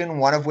possession,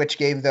 one of which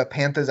gave the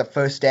Panthers a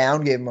first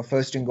down, gave them a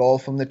 1st and goal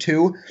from the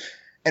 2.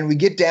 And we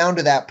get down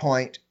to that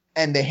point,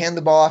 and they hand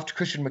the ball off to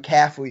Christian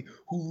McCaffrey,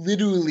 who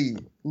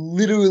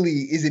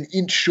literally is an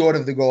inch short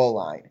of the goal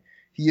line.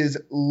 He is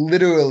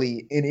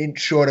literally an inch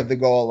short of the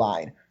goal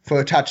line for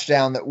a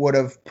touchdown that would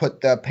have put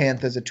the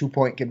Panthers a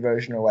 2-point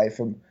conversion away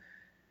from.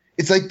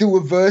 It's like the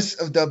reverse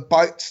of the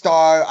Bart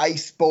Starr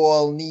ice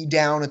ball knee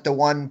down at the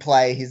 1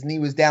 play. His knee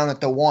was down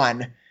at the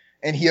 1.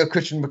 And here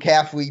Christian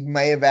McCaffrey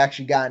may have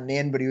actually gotten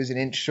in, but he was an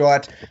inch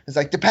short. It's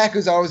like the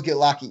Packers always get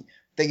lucky.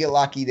 They get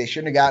lucky. They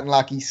shouldn't have gotten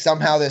lucky.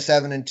 Somehow they're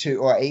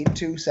 7-2 or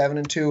 8-2,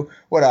 7-2.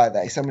 What are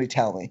they? Somebody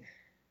tell me.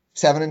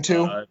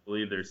 7-2? I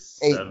believe there's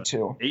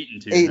 8-2.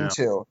 8-2.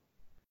 8-2.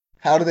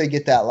 How do they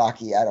get that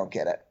lucky? I don't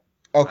get it.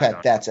 Okay,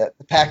 that's it.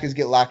 The Packers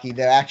get lucky.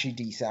 They're actually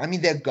decent. I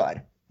mean, they're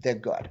good. They're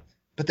good.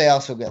 But they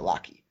also get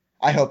lucky.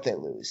 I hope they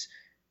lose.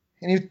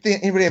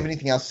 Anybody have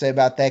anything else to say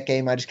about that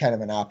game? I just kind of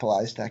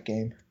monopolized that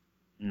game.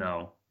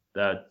 No,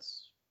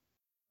 that's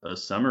a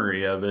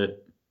summary of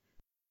it.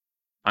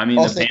 I mean,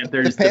 Also,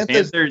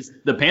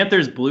 the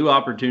Panthers blew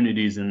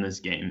opportunities in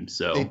this game.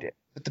 So they did.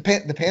 But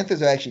the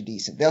Panthers are actually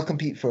decent. They'll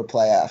compete for a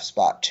playoff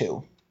spot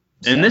too.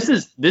 So. And this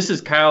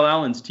is Kyle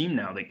Allen's team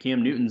now that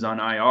Cam Newton's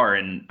on IR,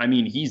 and I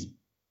mean he's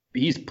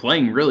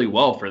playing really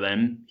well for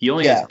them. He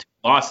only has 2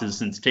 losses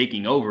since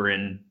taking over,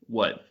 and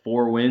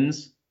 4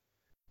 wins?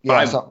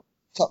 Yeah, something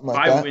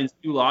like that. 5 wins,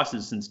 2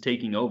 losses since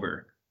taking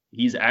over.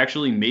 He's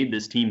actually made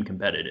this team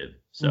competitive.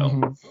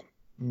 So,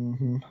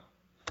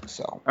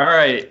 So, all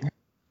right.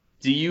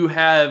 Do you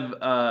have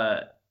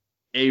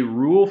a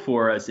rule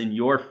for us in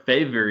your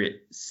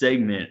favorite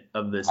segment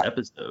of this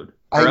episode?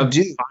 I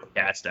do. This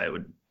podcast,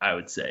 I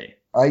would say.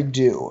 I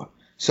do.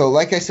 So,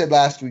 like I said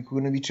last week,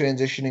 we're going to be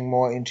transitioning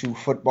more into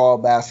football,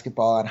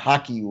 basketball, and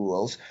hockey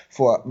rules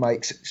for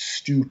Mike's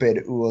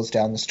stupid rules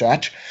down the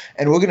stretch.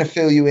 And we're going to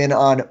fill you in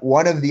on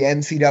one of the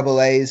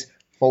NCAA's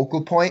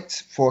focal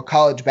points for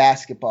college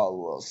basketball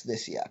rules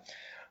this year.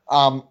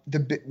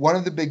 One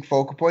of the big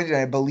focal points, and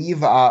I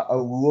believe a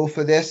rule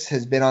for this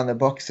has been on the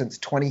book since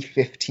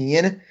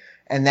 2015,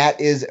 and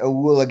that is a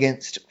rule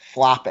against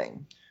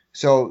flopping.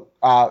 So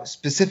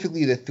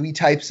specifically the 3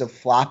 types of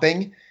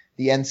flopping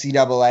the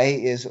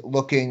NCAA is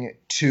looking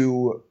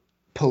to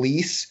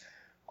police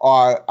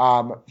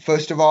are,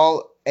 first of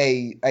all,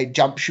 a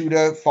jump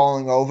shooter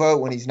falling over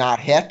when he's not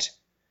hit,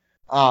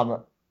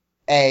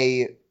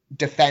 a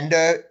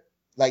defender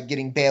like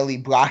getting barely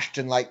brushed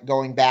and like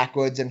going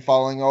backwards and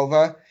falling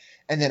over,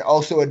 and then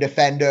also a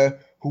defender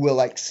who will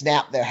like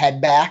snap their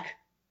head back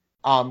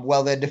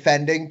while they're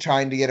defending,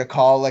 trying to get a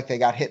call like they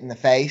got hit in the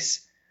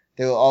face.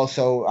 They were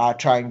also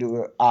trying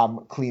to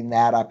clean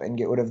that up and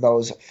get rid of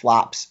those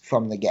flops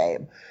from the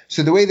game.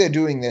 So the way they're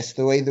doing this,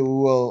 the way the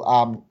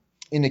rule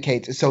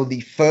indicates, so the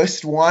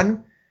first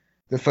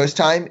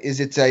time is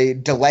it's a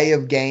delay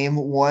of game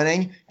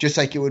warning, just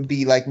like it would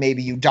be like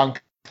maybe you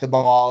dunk the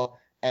ball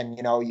and,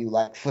 you know, you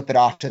like flip it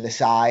off to the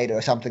side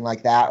or something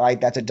like that, right?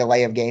 That's a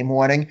delay of game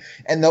warning.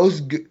 And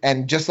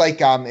just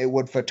like it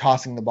would for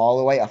tossing the ball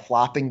away, a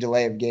flopping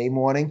delay of game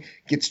warning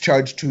gets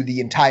charged to the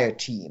entire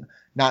team,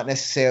 not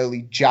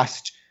necessarily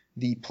just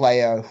the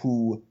player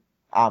who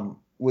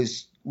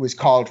was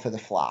called for the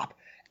flop.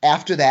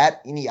 After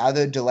that, any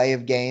other delay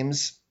of game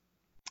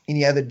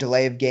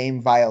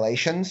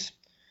violations,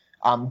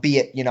 be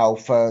it, you know,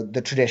 for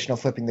the traditional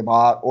flipping the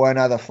ball or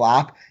another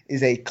flop,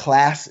 is a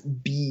Class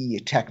B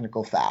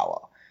technical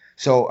foul.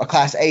 So a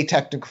Class A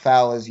technical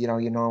foul is, you know,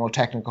 your normal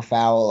technical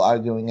foul,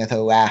 arguing with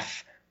a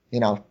ref, you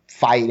know,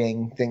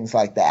 fighting, things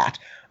like that.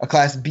 A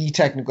Class B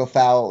technical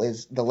foul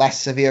is the less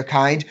severe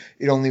kind.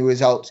 It only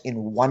results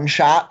in one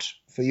shot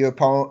for your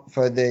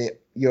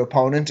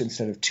opponent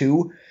instead of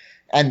two,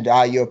 and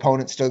your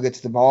opponent still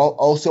gets the ball.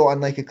 Also,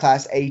 unlike a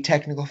Class A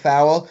technical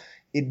foul,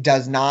 it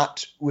does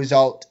not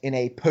result in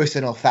a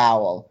personal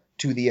foul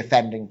to the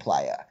offending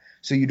player.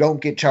 So you don't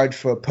get charged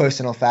for a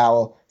personal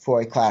foul for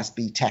a Class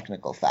B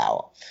technical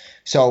foul.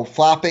 So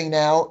flopping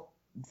now,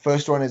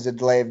 first one is a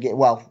delay of game.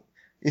 Well,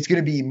 it's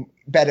going to be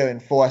better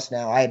enforced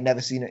now. I had never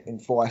seen it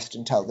enforced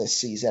until this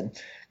season.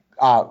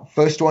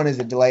 First one is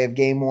a delay of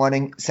game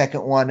warning.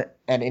 Second one,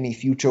 and any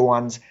future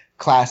ones,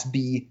 Class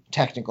B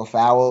technical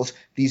fouls.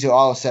 These are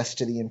all assessed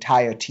to the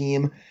entire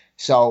team.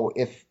 So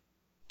if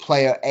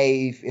player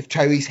A, if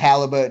Tyrese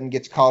Halliburton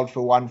gets called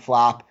for one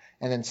flop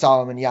and then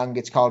Solomon Young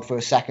gets called for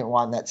a second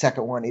one, that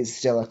second one is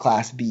still a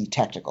Class B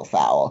technical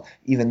foul,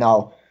 even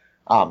though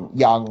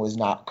Young was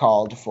not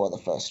called for the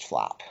first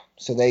flop.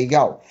 So there you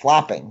go,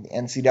 flopping. The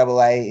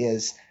NCAA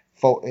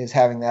is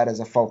having that as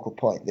a focal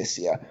point this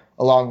year,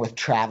 along with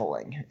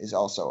traveling is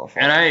also a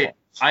focal point.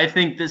 I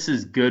think this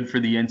is good for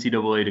the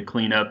NCAA to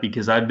clean up,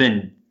 because I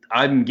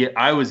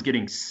was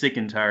getting sick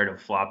and tired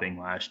of flopping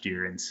last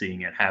year and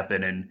seeing it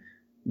happen, and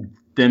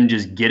them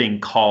just getting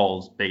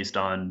calls based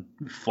on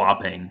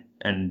flopping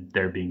and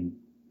there being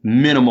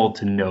minimal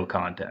to no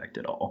contact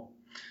at all.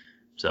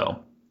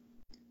 So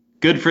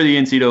good for the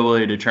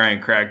NCAA to try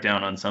and crack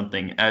down on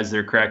something, as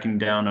they're cracking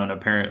down on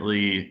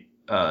apparently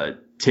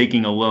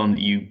taking a loan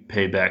that you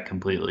pay back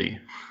completely.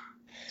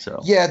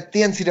 So yeah,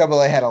 the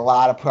NCAA had a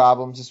lot of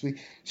problems this week.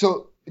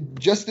 So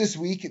just this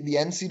week, the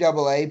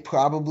NCAA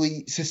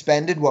probably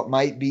suspended what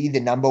might be the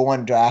number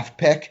one draft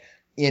pick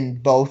in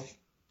both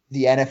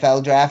the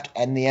NFL draft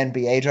and the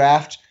NBA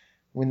draft,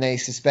 when they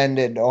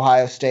suspended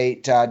Ohio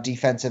State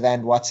defensive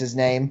end, what's his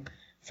name,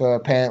 for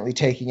apparently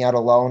taking out a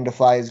loan to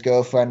fly his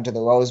girlfriend to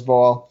the Rose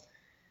Bowl.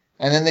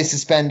 And then they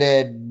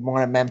suspended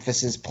one of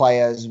Memphis's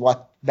players,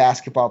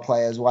 basketball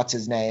players, what's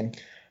his name,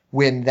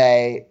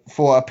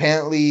 for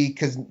apparently,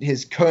 because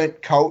his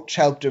current coach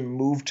helped him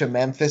move to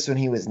Memphis when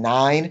he was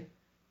 9,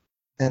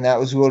 and that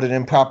was ruled an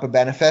improper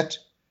benefit,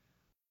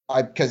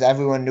 because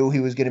everyone knew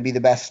he was going to be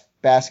the best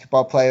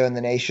basketball player in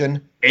the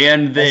nation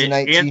and as a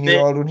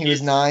 19-year-old when he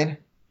was 9.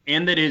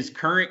 And that his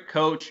current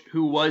coach,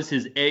 who was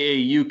his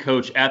AAU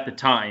coach at the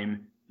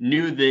time,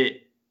 knew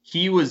that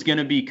he was going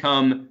to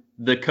become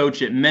the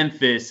coach at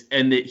Memphis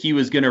and that he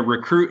was going to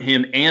recruit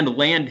him and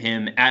land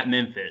him at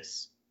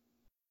Memphis.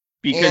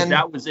 Because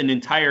that was an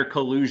entire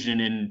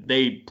collusion, and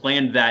they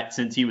planned that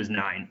since he was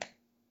 9.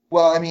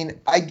 Well, I mean,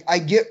 I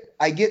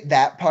get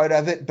that part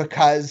of it,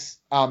 because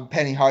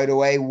Penny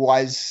Hardaway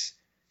was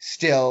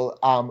still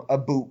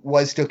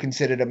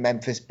considered a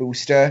Memphis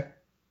booster,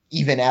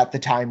 even at the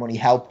time when he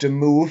helped him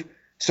move.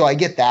 So I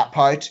get that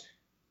part,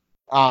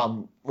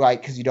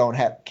 right? Because you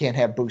can't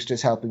have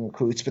boosters helping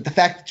recruits. But the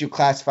fact that you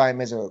classify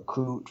him as a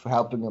recruit for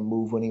helping him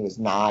move when he was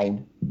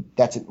 9,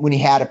 when he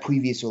had a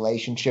previous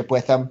relationship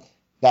with him,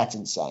 that's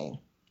insane.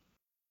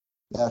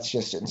 That's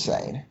just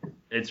insane.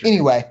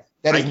 Anyway,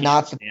 that is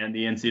not the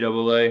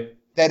NCAA.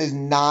 That is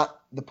not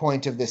the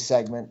point of this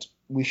segment.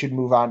 We should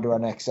move on to our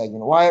next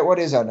segment. Wyatt, what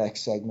is our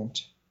next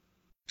segment?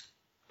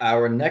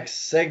 Our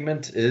next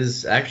segment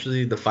is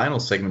actually the final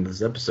segment of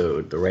this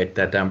episode, the Write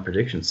That Down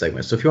prediction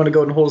segment. So if you want to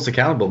go and hold us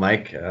accountable,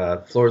 Mike,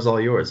 the floor is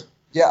all yours.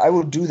 Yeah, I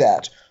will do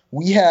that.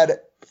 We had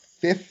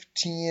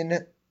 15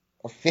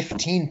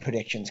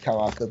 predictions come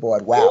off the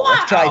board. Wow.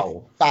 Let's try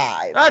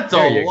 5. That's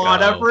a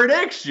lot of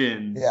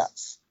predictions.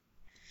 Yes.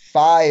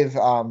 5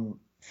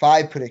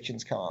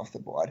 predictions come off the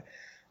board.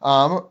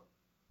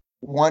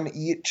 1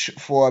 each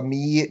for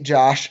me,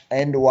 Josh,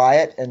 and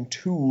Wyatt, and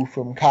 2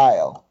 from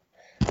Kyle.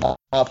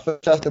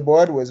 First off the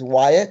board was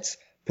Wyatt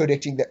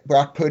predicting that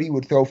Brock Purdy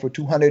would throw for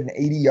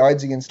 280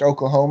 yards against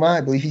Oklahoma.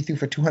 I believe he threw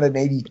for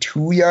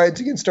 282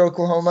 yards against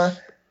Oklahoma.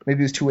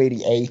 Maybe it was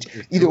 288. It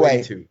was Either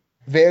way, 282.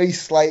 very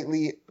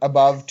slightly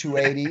above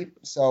 280.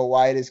 So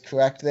Wyatt is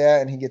correct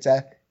there, and he gets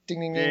a ding,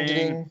 ding, ding,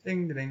 ding.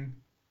 Ding,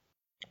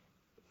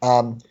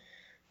 ding.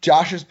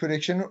 Josh's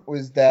prediction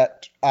was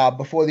that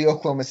before the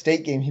Oklahoma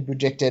State game, he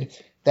predicted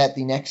that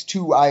the next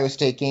two Iowa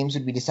State games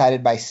would be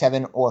decided by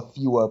 7 or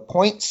fewer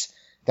points.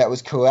 That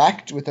was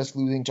correct, with us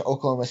losing to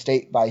Oklahoma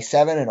State by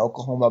 7 and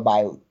Oklahoma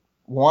by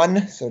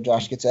 1. So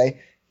Josh gets a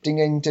ding,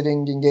 ding,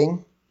 ding, ding,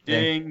 ding.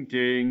 Ding,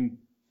 ding,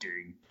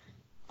 ding.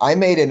 I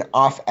made an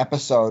off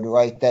episode,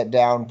 write that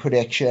down,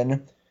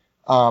 prediction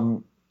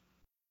on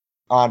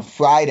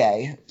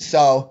Friday.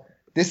 So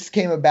this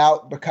came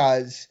about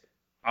because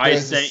I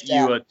sent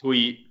you a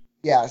tweet.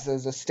 Yes,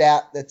 there's a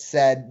stat that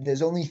said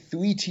there's only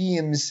 3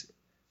 teams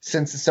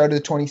since the start of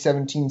the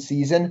 2017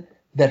 season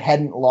that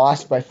hadn't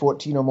lost by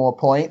 14 or more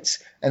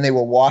points, and they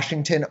were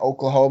Washington,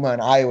 Oklahoma,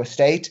 and Iowa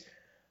State.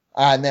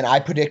 And then I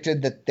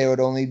predicted that there would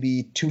only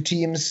be 2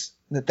 teams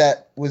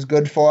that was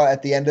good for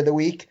at the end of the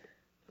week.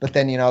 But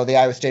then, the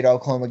Iowa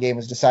State-Oklahoma game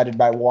was decided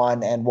by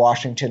 1, and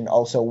Washington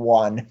also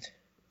won.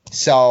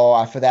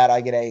 So for that,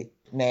 I get a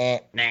nah.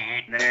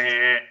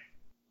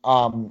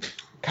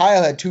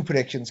 Kyle had 2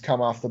 predictions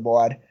come off the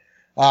board.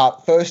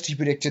 First, he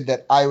predicted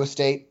that Iowa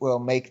State will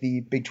make the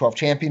Big 12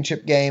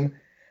 championship game.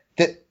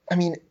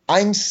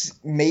 I'm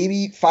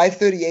maybe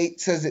 538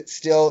 says it's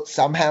still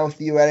somehow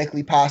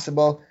theoretically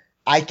possible.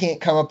 I can't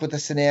come up with a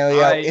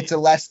scenario. It's a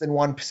less than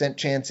 1%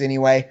 chance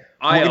anyway.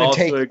 I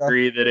also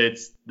agree that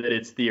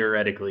it's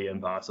theoretically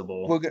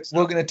impossible. We're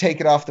going to take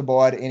it off the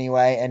board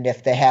anyway, and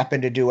if they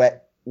happen to do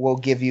it, we'll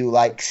give you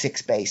like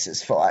 6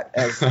 bases for it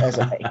as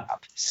a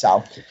makeup.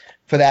 So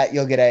for that,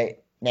 you'll get a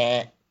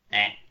nah.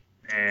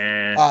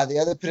 The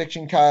other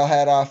prediction Kyle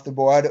had off the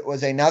board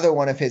was another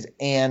one of his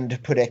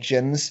and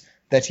predictions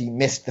that he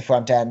missed the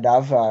front end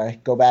of.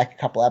 Go back a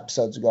couple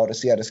episodes ago to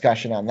see our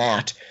discussion on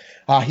that.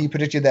 He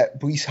predicted that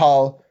Breece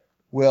Hall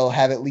will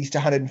have at least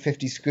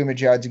 150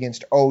 scrimmage yards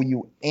against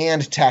OU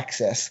and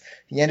Texas.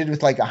 He ended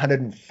with like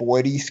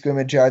 140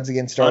 scrimmage yards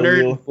against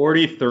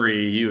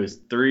 143. He was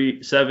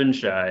 7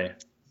 shy.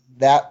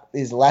 That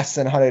is less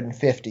than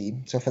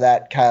 150. So for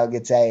that, Kyle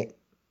gets a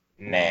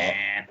nah.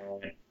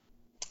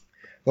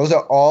 Those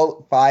are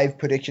all 5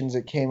 predictions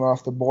that came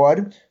off the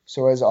board.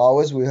 So as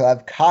always, we'll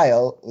have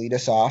Kyle lead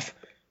us off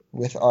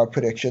with our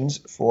predictions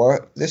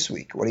for this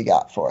week. What do you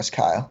got for us,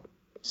 Kyle?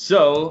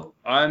 So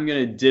I'm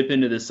going to dip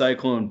into the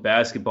Cyclone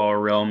basketball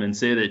realm and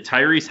say that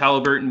Tyrese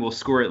Halliburton will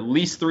score at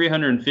least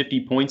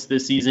 350 points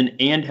this season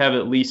and have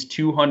at least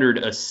 200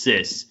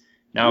 assists.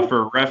 Now,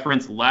 for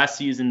reference, last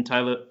season,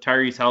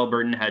 Tyrese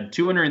Halliburton had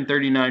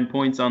 239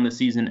 points on the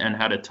season and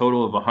had a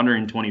total of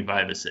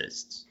 125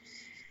 assists.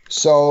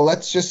 So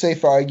let's just say,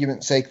 for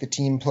argument's sake, the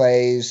team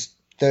plays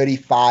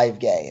 35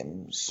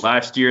 games.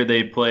 Last year,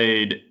 they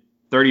played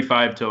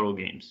 35 total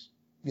games.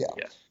 Yeah.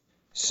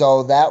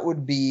 So that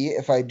would be,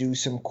 if I do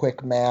some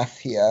quick math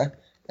here,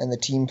 and the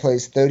team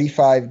plays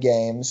 35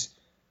 games,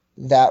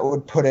 that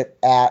would put it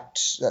at,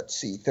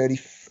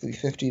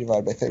 350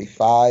 divided by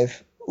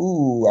 35.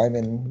 Ooh,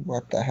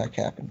 what the heck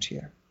happened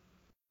here?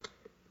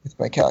 With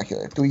my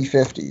calculator.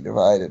 350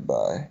 divided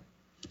by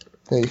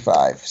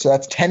 35. So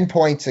that's 10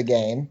 points a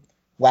game.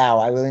 Wow,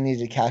 I really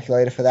needed a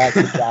calculator for that.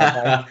 Good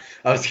job, Mike.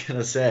 I was going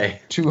to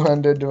say.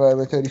 200 divided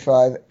by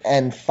 35,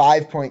 and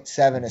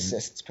 5.7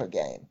 assists per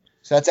game.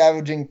 So that's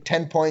averaging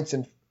 10 points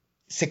and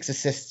 6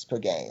 assists per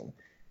game.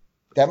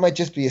 That might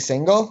just be a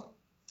single?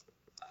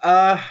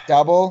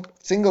 Double?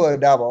 Single or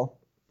double?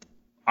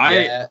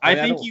 I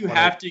think you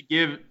have to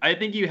give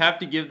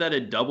that a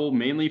double,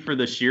 mainly for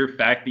the sheer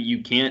fact that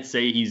you can't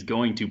say he's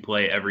going to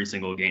play every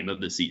single game of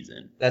the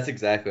season. That's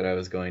exactly what I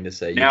was going to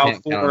say. You now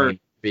can't count on him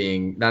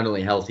being not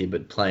only healthy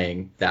but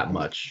playing that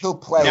much. He'll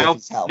play if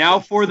he's healthy. Now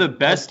for the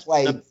best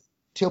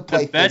he'll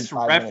play the best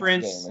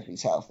reference game if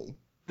he's healthy.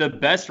 The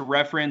best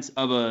reference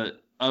of a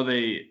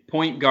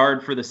point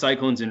guard for the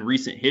Cyclones in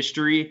recent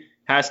history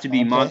has to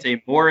be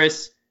Monte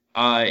Morris.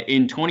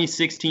 In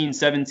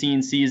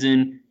 2016-17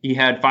 season, he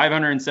had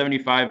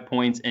 575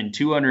 points and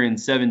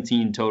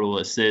 217 total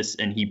assists,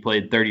 and he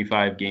played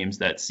 35 games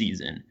that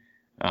season.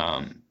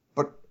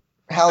 But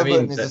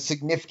Halliburton is a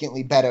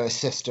significantly better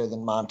assister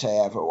than Monte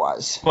ever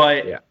was.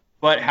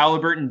 But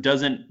Halliburton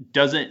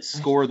doesn't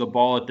score the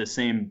ball at the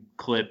same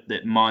clip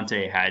that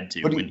Monte had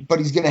to. But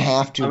he's going to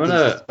have to.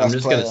 I'm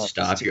just going to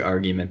stop your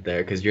argument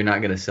there because you're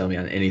not going to sell me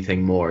on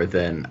anything more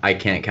than I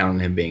can't count on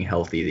him being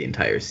healthy the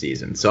entire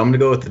season. So I'm going to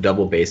go with the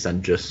double based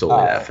on just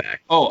solely that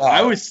fact.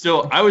 I was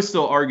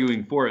still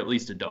arguing for at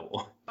least a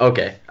double.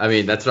 Okay,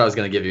 that's what I was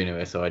going to give you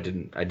anyway, so I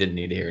didn't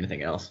need to hear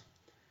anything else.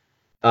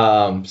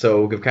 So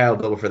we'll give Kyle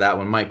a double for that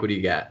one. Mike, what do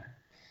you got?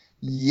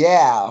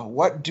 Yeah,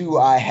 what do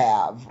I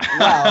have?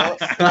 Well,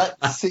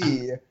 let's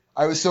see.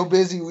 I was so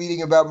busy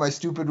reading about my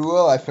stupid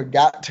rule, I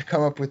forgot to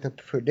come up with a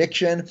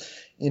prediction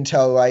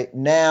until right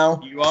now.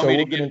 You want me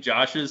to give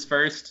Josh's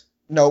first?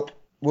 Nope.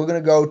 We're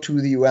going to go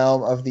to the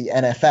realm of the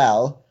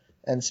NFL,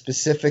 and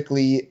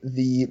specifically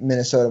the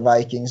Minnesota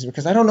Vikings,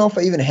 because I don't know if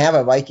I even have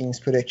a Vikings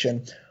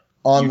prediction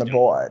on the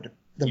board.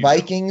 The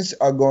Vikings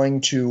are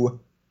going to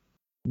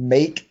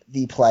make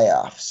the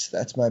playoffs.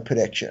 That's my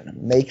prediction.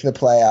 Make the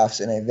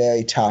playoffs in a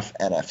very tough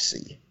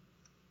NFC.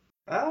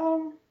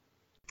 Hold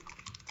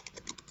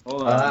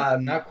on.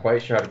 I'm not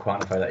quite sure how to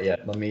quantify that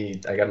yet.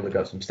 I got to look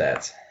up some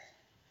stats.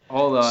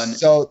 Hold on.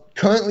 So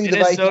currently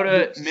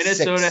Minnesota the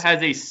Vikings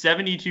has a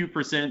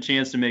 72%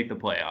 chance to make the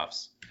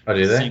playoffs. Oh,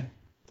 do they?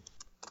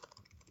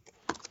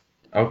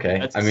 Okay.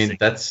 That's I mean, sick.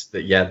 that's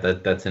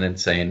an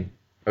insane.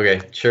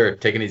 Okay, sure.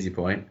 Take an easy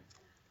point.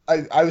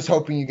 I was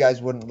hoping you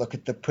guys wouldn't look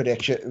at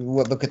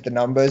the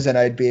numbers, and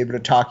I'd be able to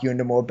talk you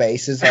into more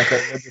bases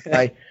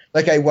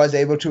like I was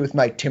able to with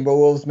my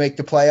Timberwolves make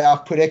the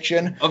playoff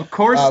prediction. Of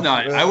course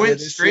not. I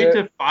went straight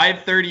to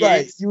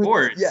 538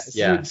 Sports.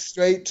 You went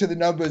straight to the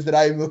numbers that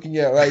I'm looking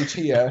at right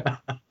here.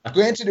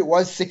 Granted, it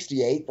was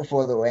 68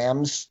 before the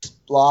Rams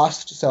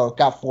lost, so it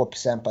got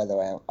 4% by the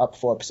Rams, up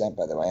 4%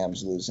 by the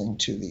Rams losing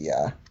to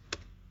the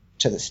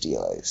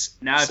Steelers.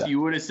 Now, So, if you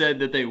would have said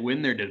that they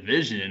win their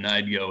division,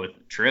 I'd go with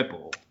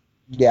triple.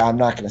 yeah, I'm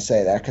not going to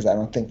say that because I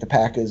don't think the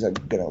Packers are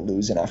going to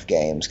lose enough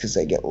games because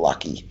they get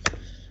lucky.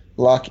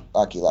 Lucky.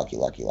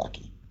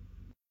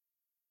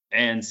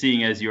 And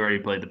seeing as you already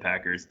played the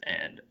Packers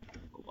and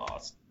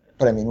lost.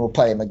 But I mean, we'll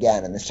play them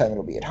again, and this time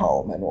it'll be at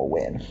home, and we'll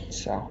win.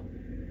 So,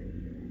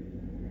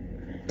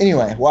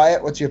 anyway,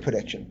 Wyatt, what's your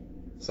prediction?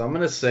 So I'm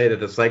going to say that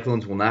the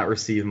Cyclones will not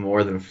receive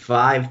more than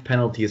 5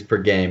 penalties per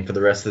game for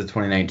the rest of the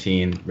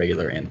 2019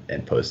 regular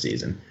and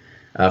postseason.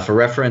 For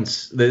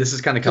reference, this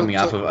is kind of coming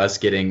off of us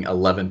getting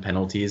 11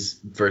 penalties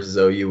versus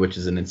OU, which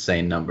is an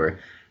insane number.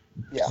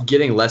 Yeah.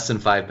 Getting less than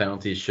 5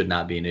 penalties should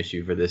not be an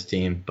issue for this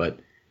team, but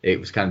it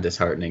was kind of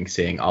disheartening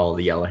seeing all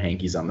the yellow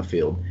hankies on the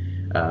field.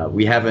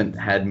 We haven't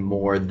had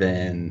more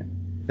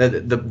than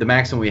the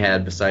maximum we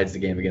had besides the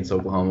game against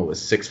Oklahoma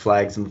was 6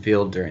 flags on the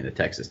field during the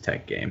Texas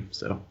Tech game.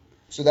 So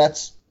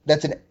that's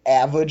an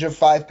average of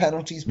 5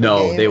 penalties per game?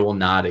 No, they will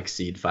not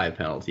exceed 5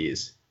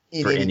 penalties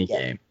In for any any game.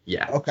 game.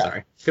 Yeah, Okay.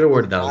 sorry. Could have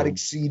worded that a Not little.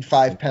 exceed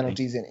 5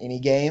 penalties in any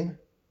game?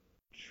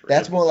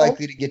 That's more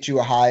likely to get you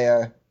a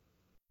higher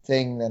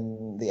thing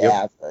than the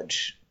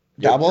average.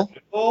 Double?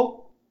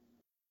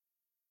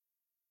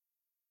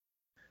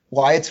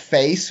 Wyatt's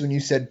face when you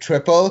said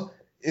triple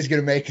is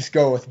going to make us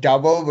go with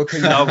double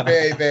because I'm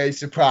very, very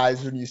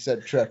surprised when you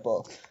said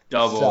triple.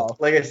 Double. So,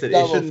 Like I said, it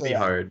double shouldn't for be that.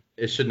 hard.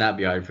 It should not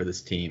be hard for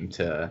this team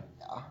to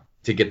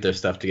get their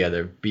stuff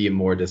together, be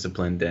more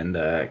disciplined, and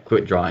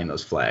quit drawing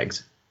those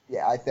flags.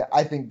 Yeah,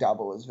 I think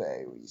double is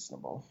very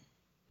reasonable.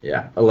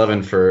 Yeah,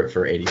 11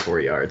 for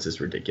 84 yards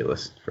is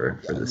ridiculous for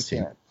this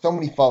team. So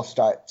many false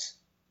starts.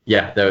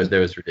 Yeah, that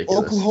was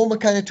ridiculous. Oklahoma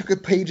kind of took a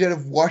page out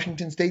of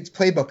Washington State's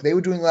playbook. They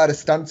were doing a lot of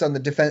stunts on the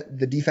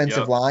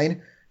defensive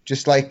line,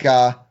 just like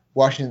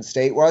Washington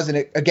State was, and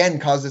it again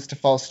caused us to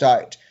false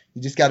start.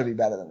 You just got to be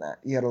better than that.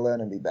 You got to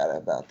learn and be better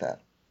about that.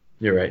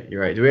 You're right.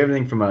 Do we have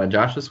anything from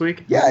Josh this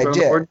week? Yeah, I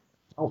did.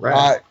 All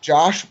right.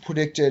 Josh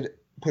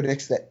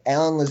predicts that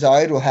Alan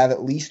Lazard will have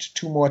at least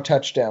 2 more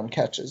touchdown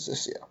catches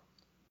this year.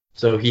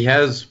 So he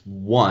has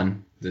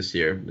 1 this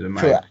year.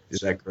 Correct.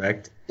 Is that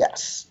correct?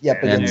 Yes.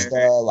 Yep, against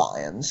the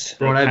Lions.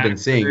 From what I've been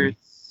seeing.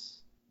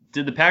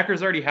 Did the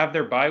Packers already have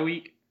their bye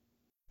week?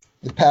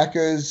 The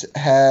Packers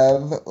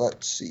have,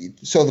 let's see.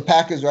 So the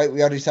Packers, right,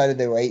 we already decided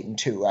they were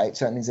 8-2, right?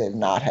 So that means they have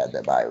not had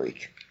their bye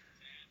week.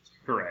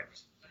 Correct.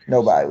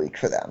 No bye week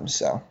for them,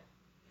 so.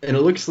 And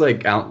it looks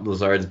like Alan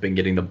Lazard's been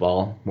getting the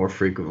ball more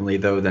frequently,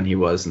 though, than he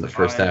was in the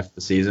first half of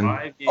the season.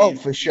 5 games, Oh,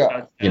 for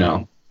sure.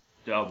 Double.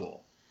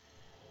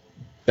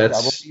 Double,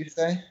 do you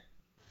say?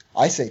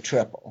 I say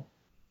triple.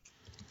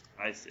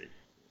 I see.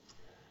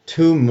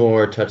 2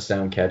 more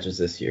touchdown catches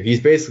this year. He's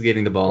basically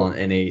getting the ball in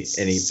any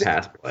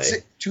pass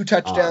play. 2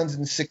 touchdowns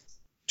in 6.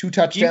 2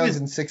 touchdowns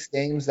in 6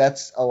 games.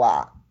 That's a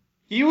lot.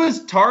 He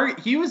was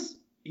targeted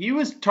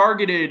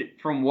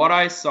from what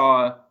I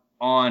saw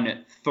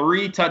on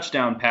 3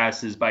 touchdown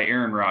passes by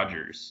Aaron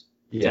Rodgers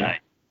tonight.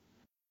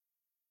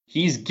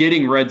 He's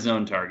getting red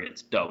zone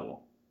targets,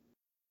 double.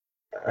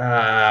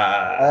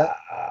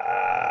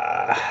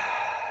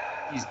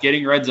 He's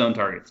getting red zone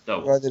targets,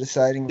 double. Or the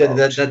deciding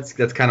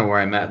That's kind of where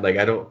I'm at. Like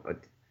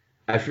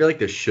I feel like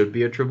there should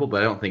be a triple,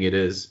 but I don't think it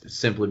is,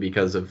 simply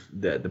because of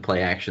the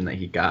play action that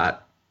he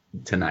got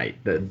tonight.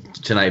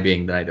 Tonight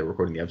being the night that we're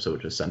recording the episode,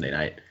 which was Sunday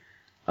night.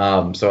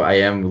 So I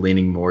am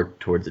leaning more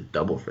towards a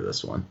double for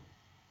this one.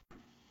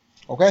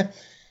 Okay.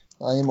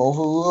 I am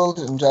overruled,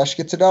 and Josh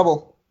gets a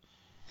double.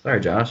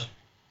 Sorry, Josh.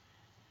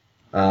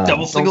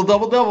 Double, single,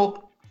 double,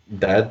 double.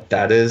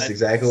 That is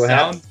exactly what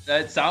happened.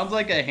 That sounds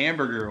like a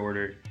hamburger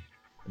order.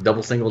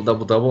 Double, single,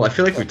 double, double. I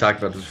feel like we talked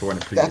about this before in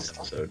a previous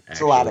episode. It's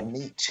a lot of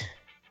meat.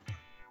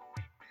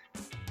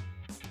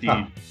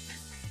 Dude,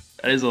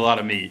 that is a lot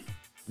of meat.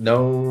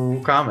 No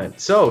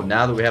comment. So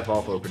now that we have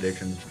all 4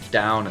 predictions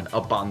down and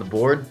up on the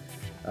board,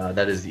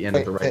 that is the end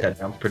of the Write That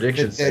Down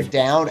predictions. They're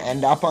down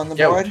and up on the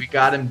board? Yeah, we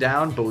got him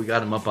down, but we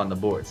got him up on the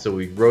board. So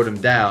we wrote him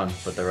down,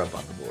 but they're up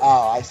on the board.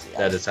 Oh, I see.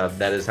 That is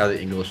how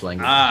the English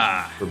language,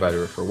 for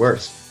better or for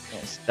worse.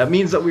 Yes. That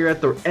means that we're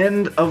at the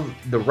end of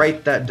the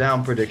Write That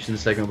Down prediction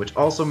segment, which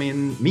also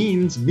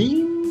means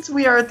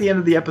we are at the end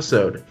of the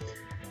episode.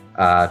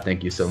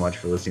 Thank you so much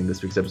for listening to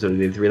this week's episode of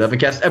the 8311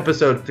 Cast,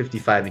 episode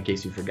 55, in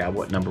case you forgot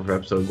what number of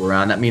episode we're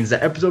on. That means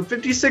that episode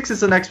 56 is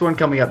the next one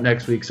coming up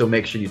next week, so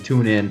make sure you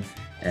tune in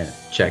and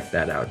check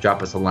that out.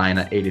 Drop us a line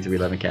at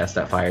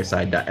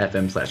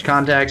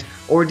 8311cast.fireside.fm/contacts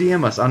or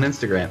DM us on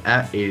Instagram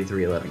at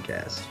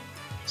 8311cast.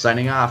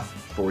 Signing off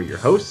for your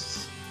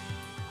hosts,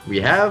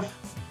 we have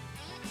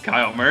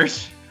Kyle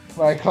Mersch,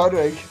 Mike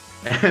Hudwick,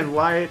 and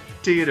Wyatt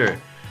Teeter.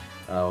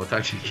 We'll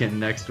talk to you again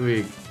next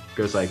week.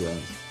 Go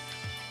Cyclones.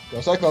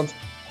 Go Cyclones.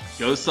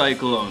 Go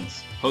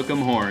Cyclones. Hook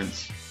 'em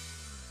horns.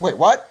 Wait,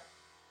 what?